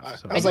and stuff.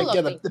 So. I was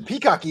like, the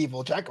Peacock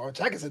Evil. Jack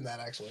is in that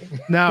actually.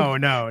 No.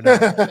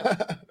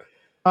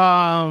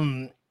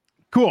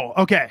 Cool.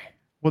 Okay.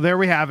 Well, there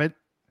we have it.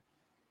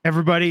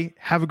 Everybody,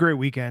 have a great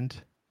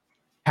weekend.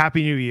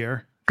 Happy New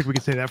Year. I think we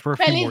can say that for a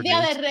few more days.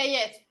 Feliz Dia de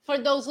Reyes for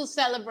those who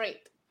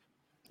celebrate.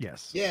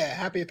 Yes. Yeah,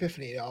 happy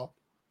Epiphany, y'all.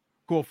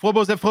 Cool.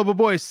 Flobo's at Flobo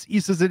Boys.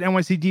 Issa's at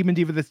NYC Demon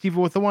Diva. That's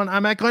Diva with the one.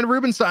 I'm at Glenn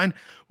Rubenstein.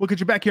 We'll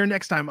get you back here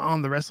next time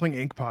on the Wrestling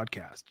Inc.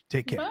 podcast.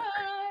 Take care. Bye.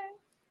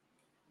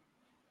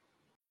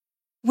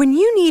 When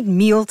you need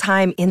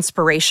mealtime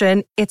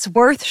inspiration, it's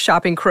worth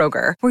shopping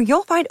Kroger, where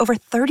you'll find over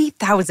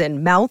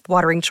 30,000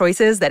 mouth-watering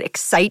choices that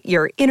excite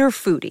your inner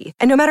foodie.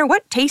 And no matter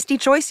what tasty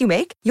choice you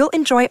make, you'll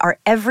enjoy our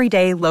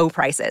everyday low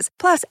prices,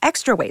 plus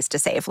extra ways to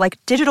save, like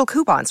digital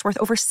coupons worth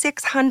over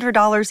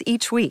 $600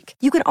 each week.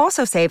 You can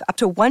also save up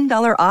to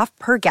 $1 off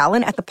per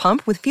gallon at the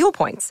pump with fuel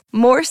points.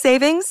 More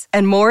savings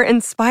and more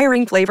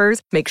inspiring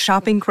flavors make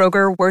shopping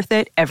Kroger worth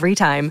it every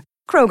time.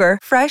 Kroger,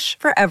 fresh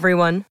for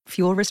everyone.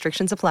 Fuel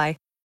restrictions apply.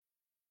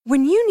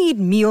 When you need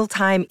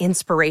mealtime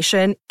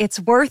inspiration,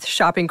 it's worth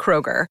shopping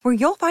Kroger, where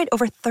you'll find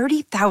over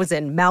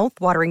 30,000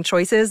 mouth-watering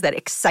choices that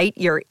excite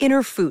your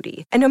inner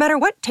foodie. And no matter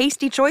what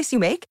tasty choice you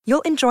make,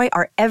 you'll enjoy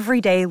our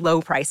everyday low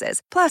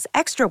prices, plus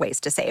extra ways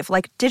to save,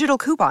 like digital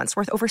coupons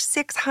worth over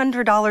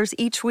 $600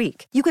 each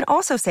week. You can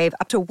also save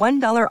up to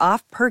 $1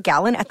 off per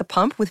gallon at the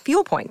pump with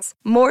fuel points.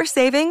 More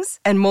savings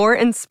and more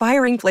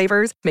inspiring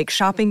flavors make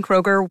shopping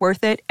Kroger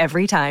worth it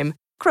every time.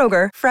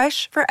 Kroger,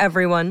 fresh for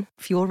everyone.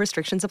 Fuel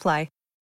restrictions apply.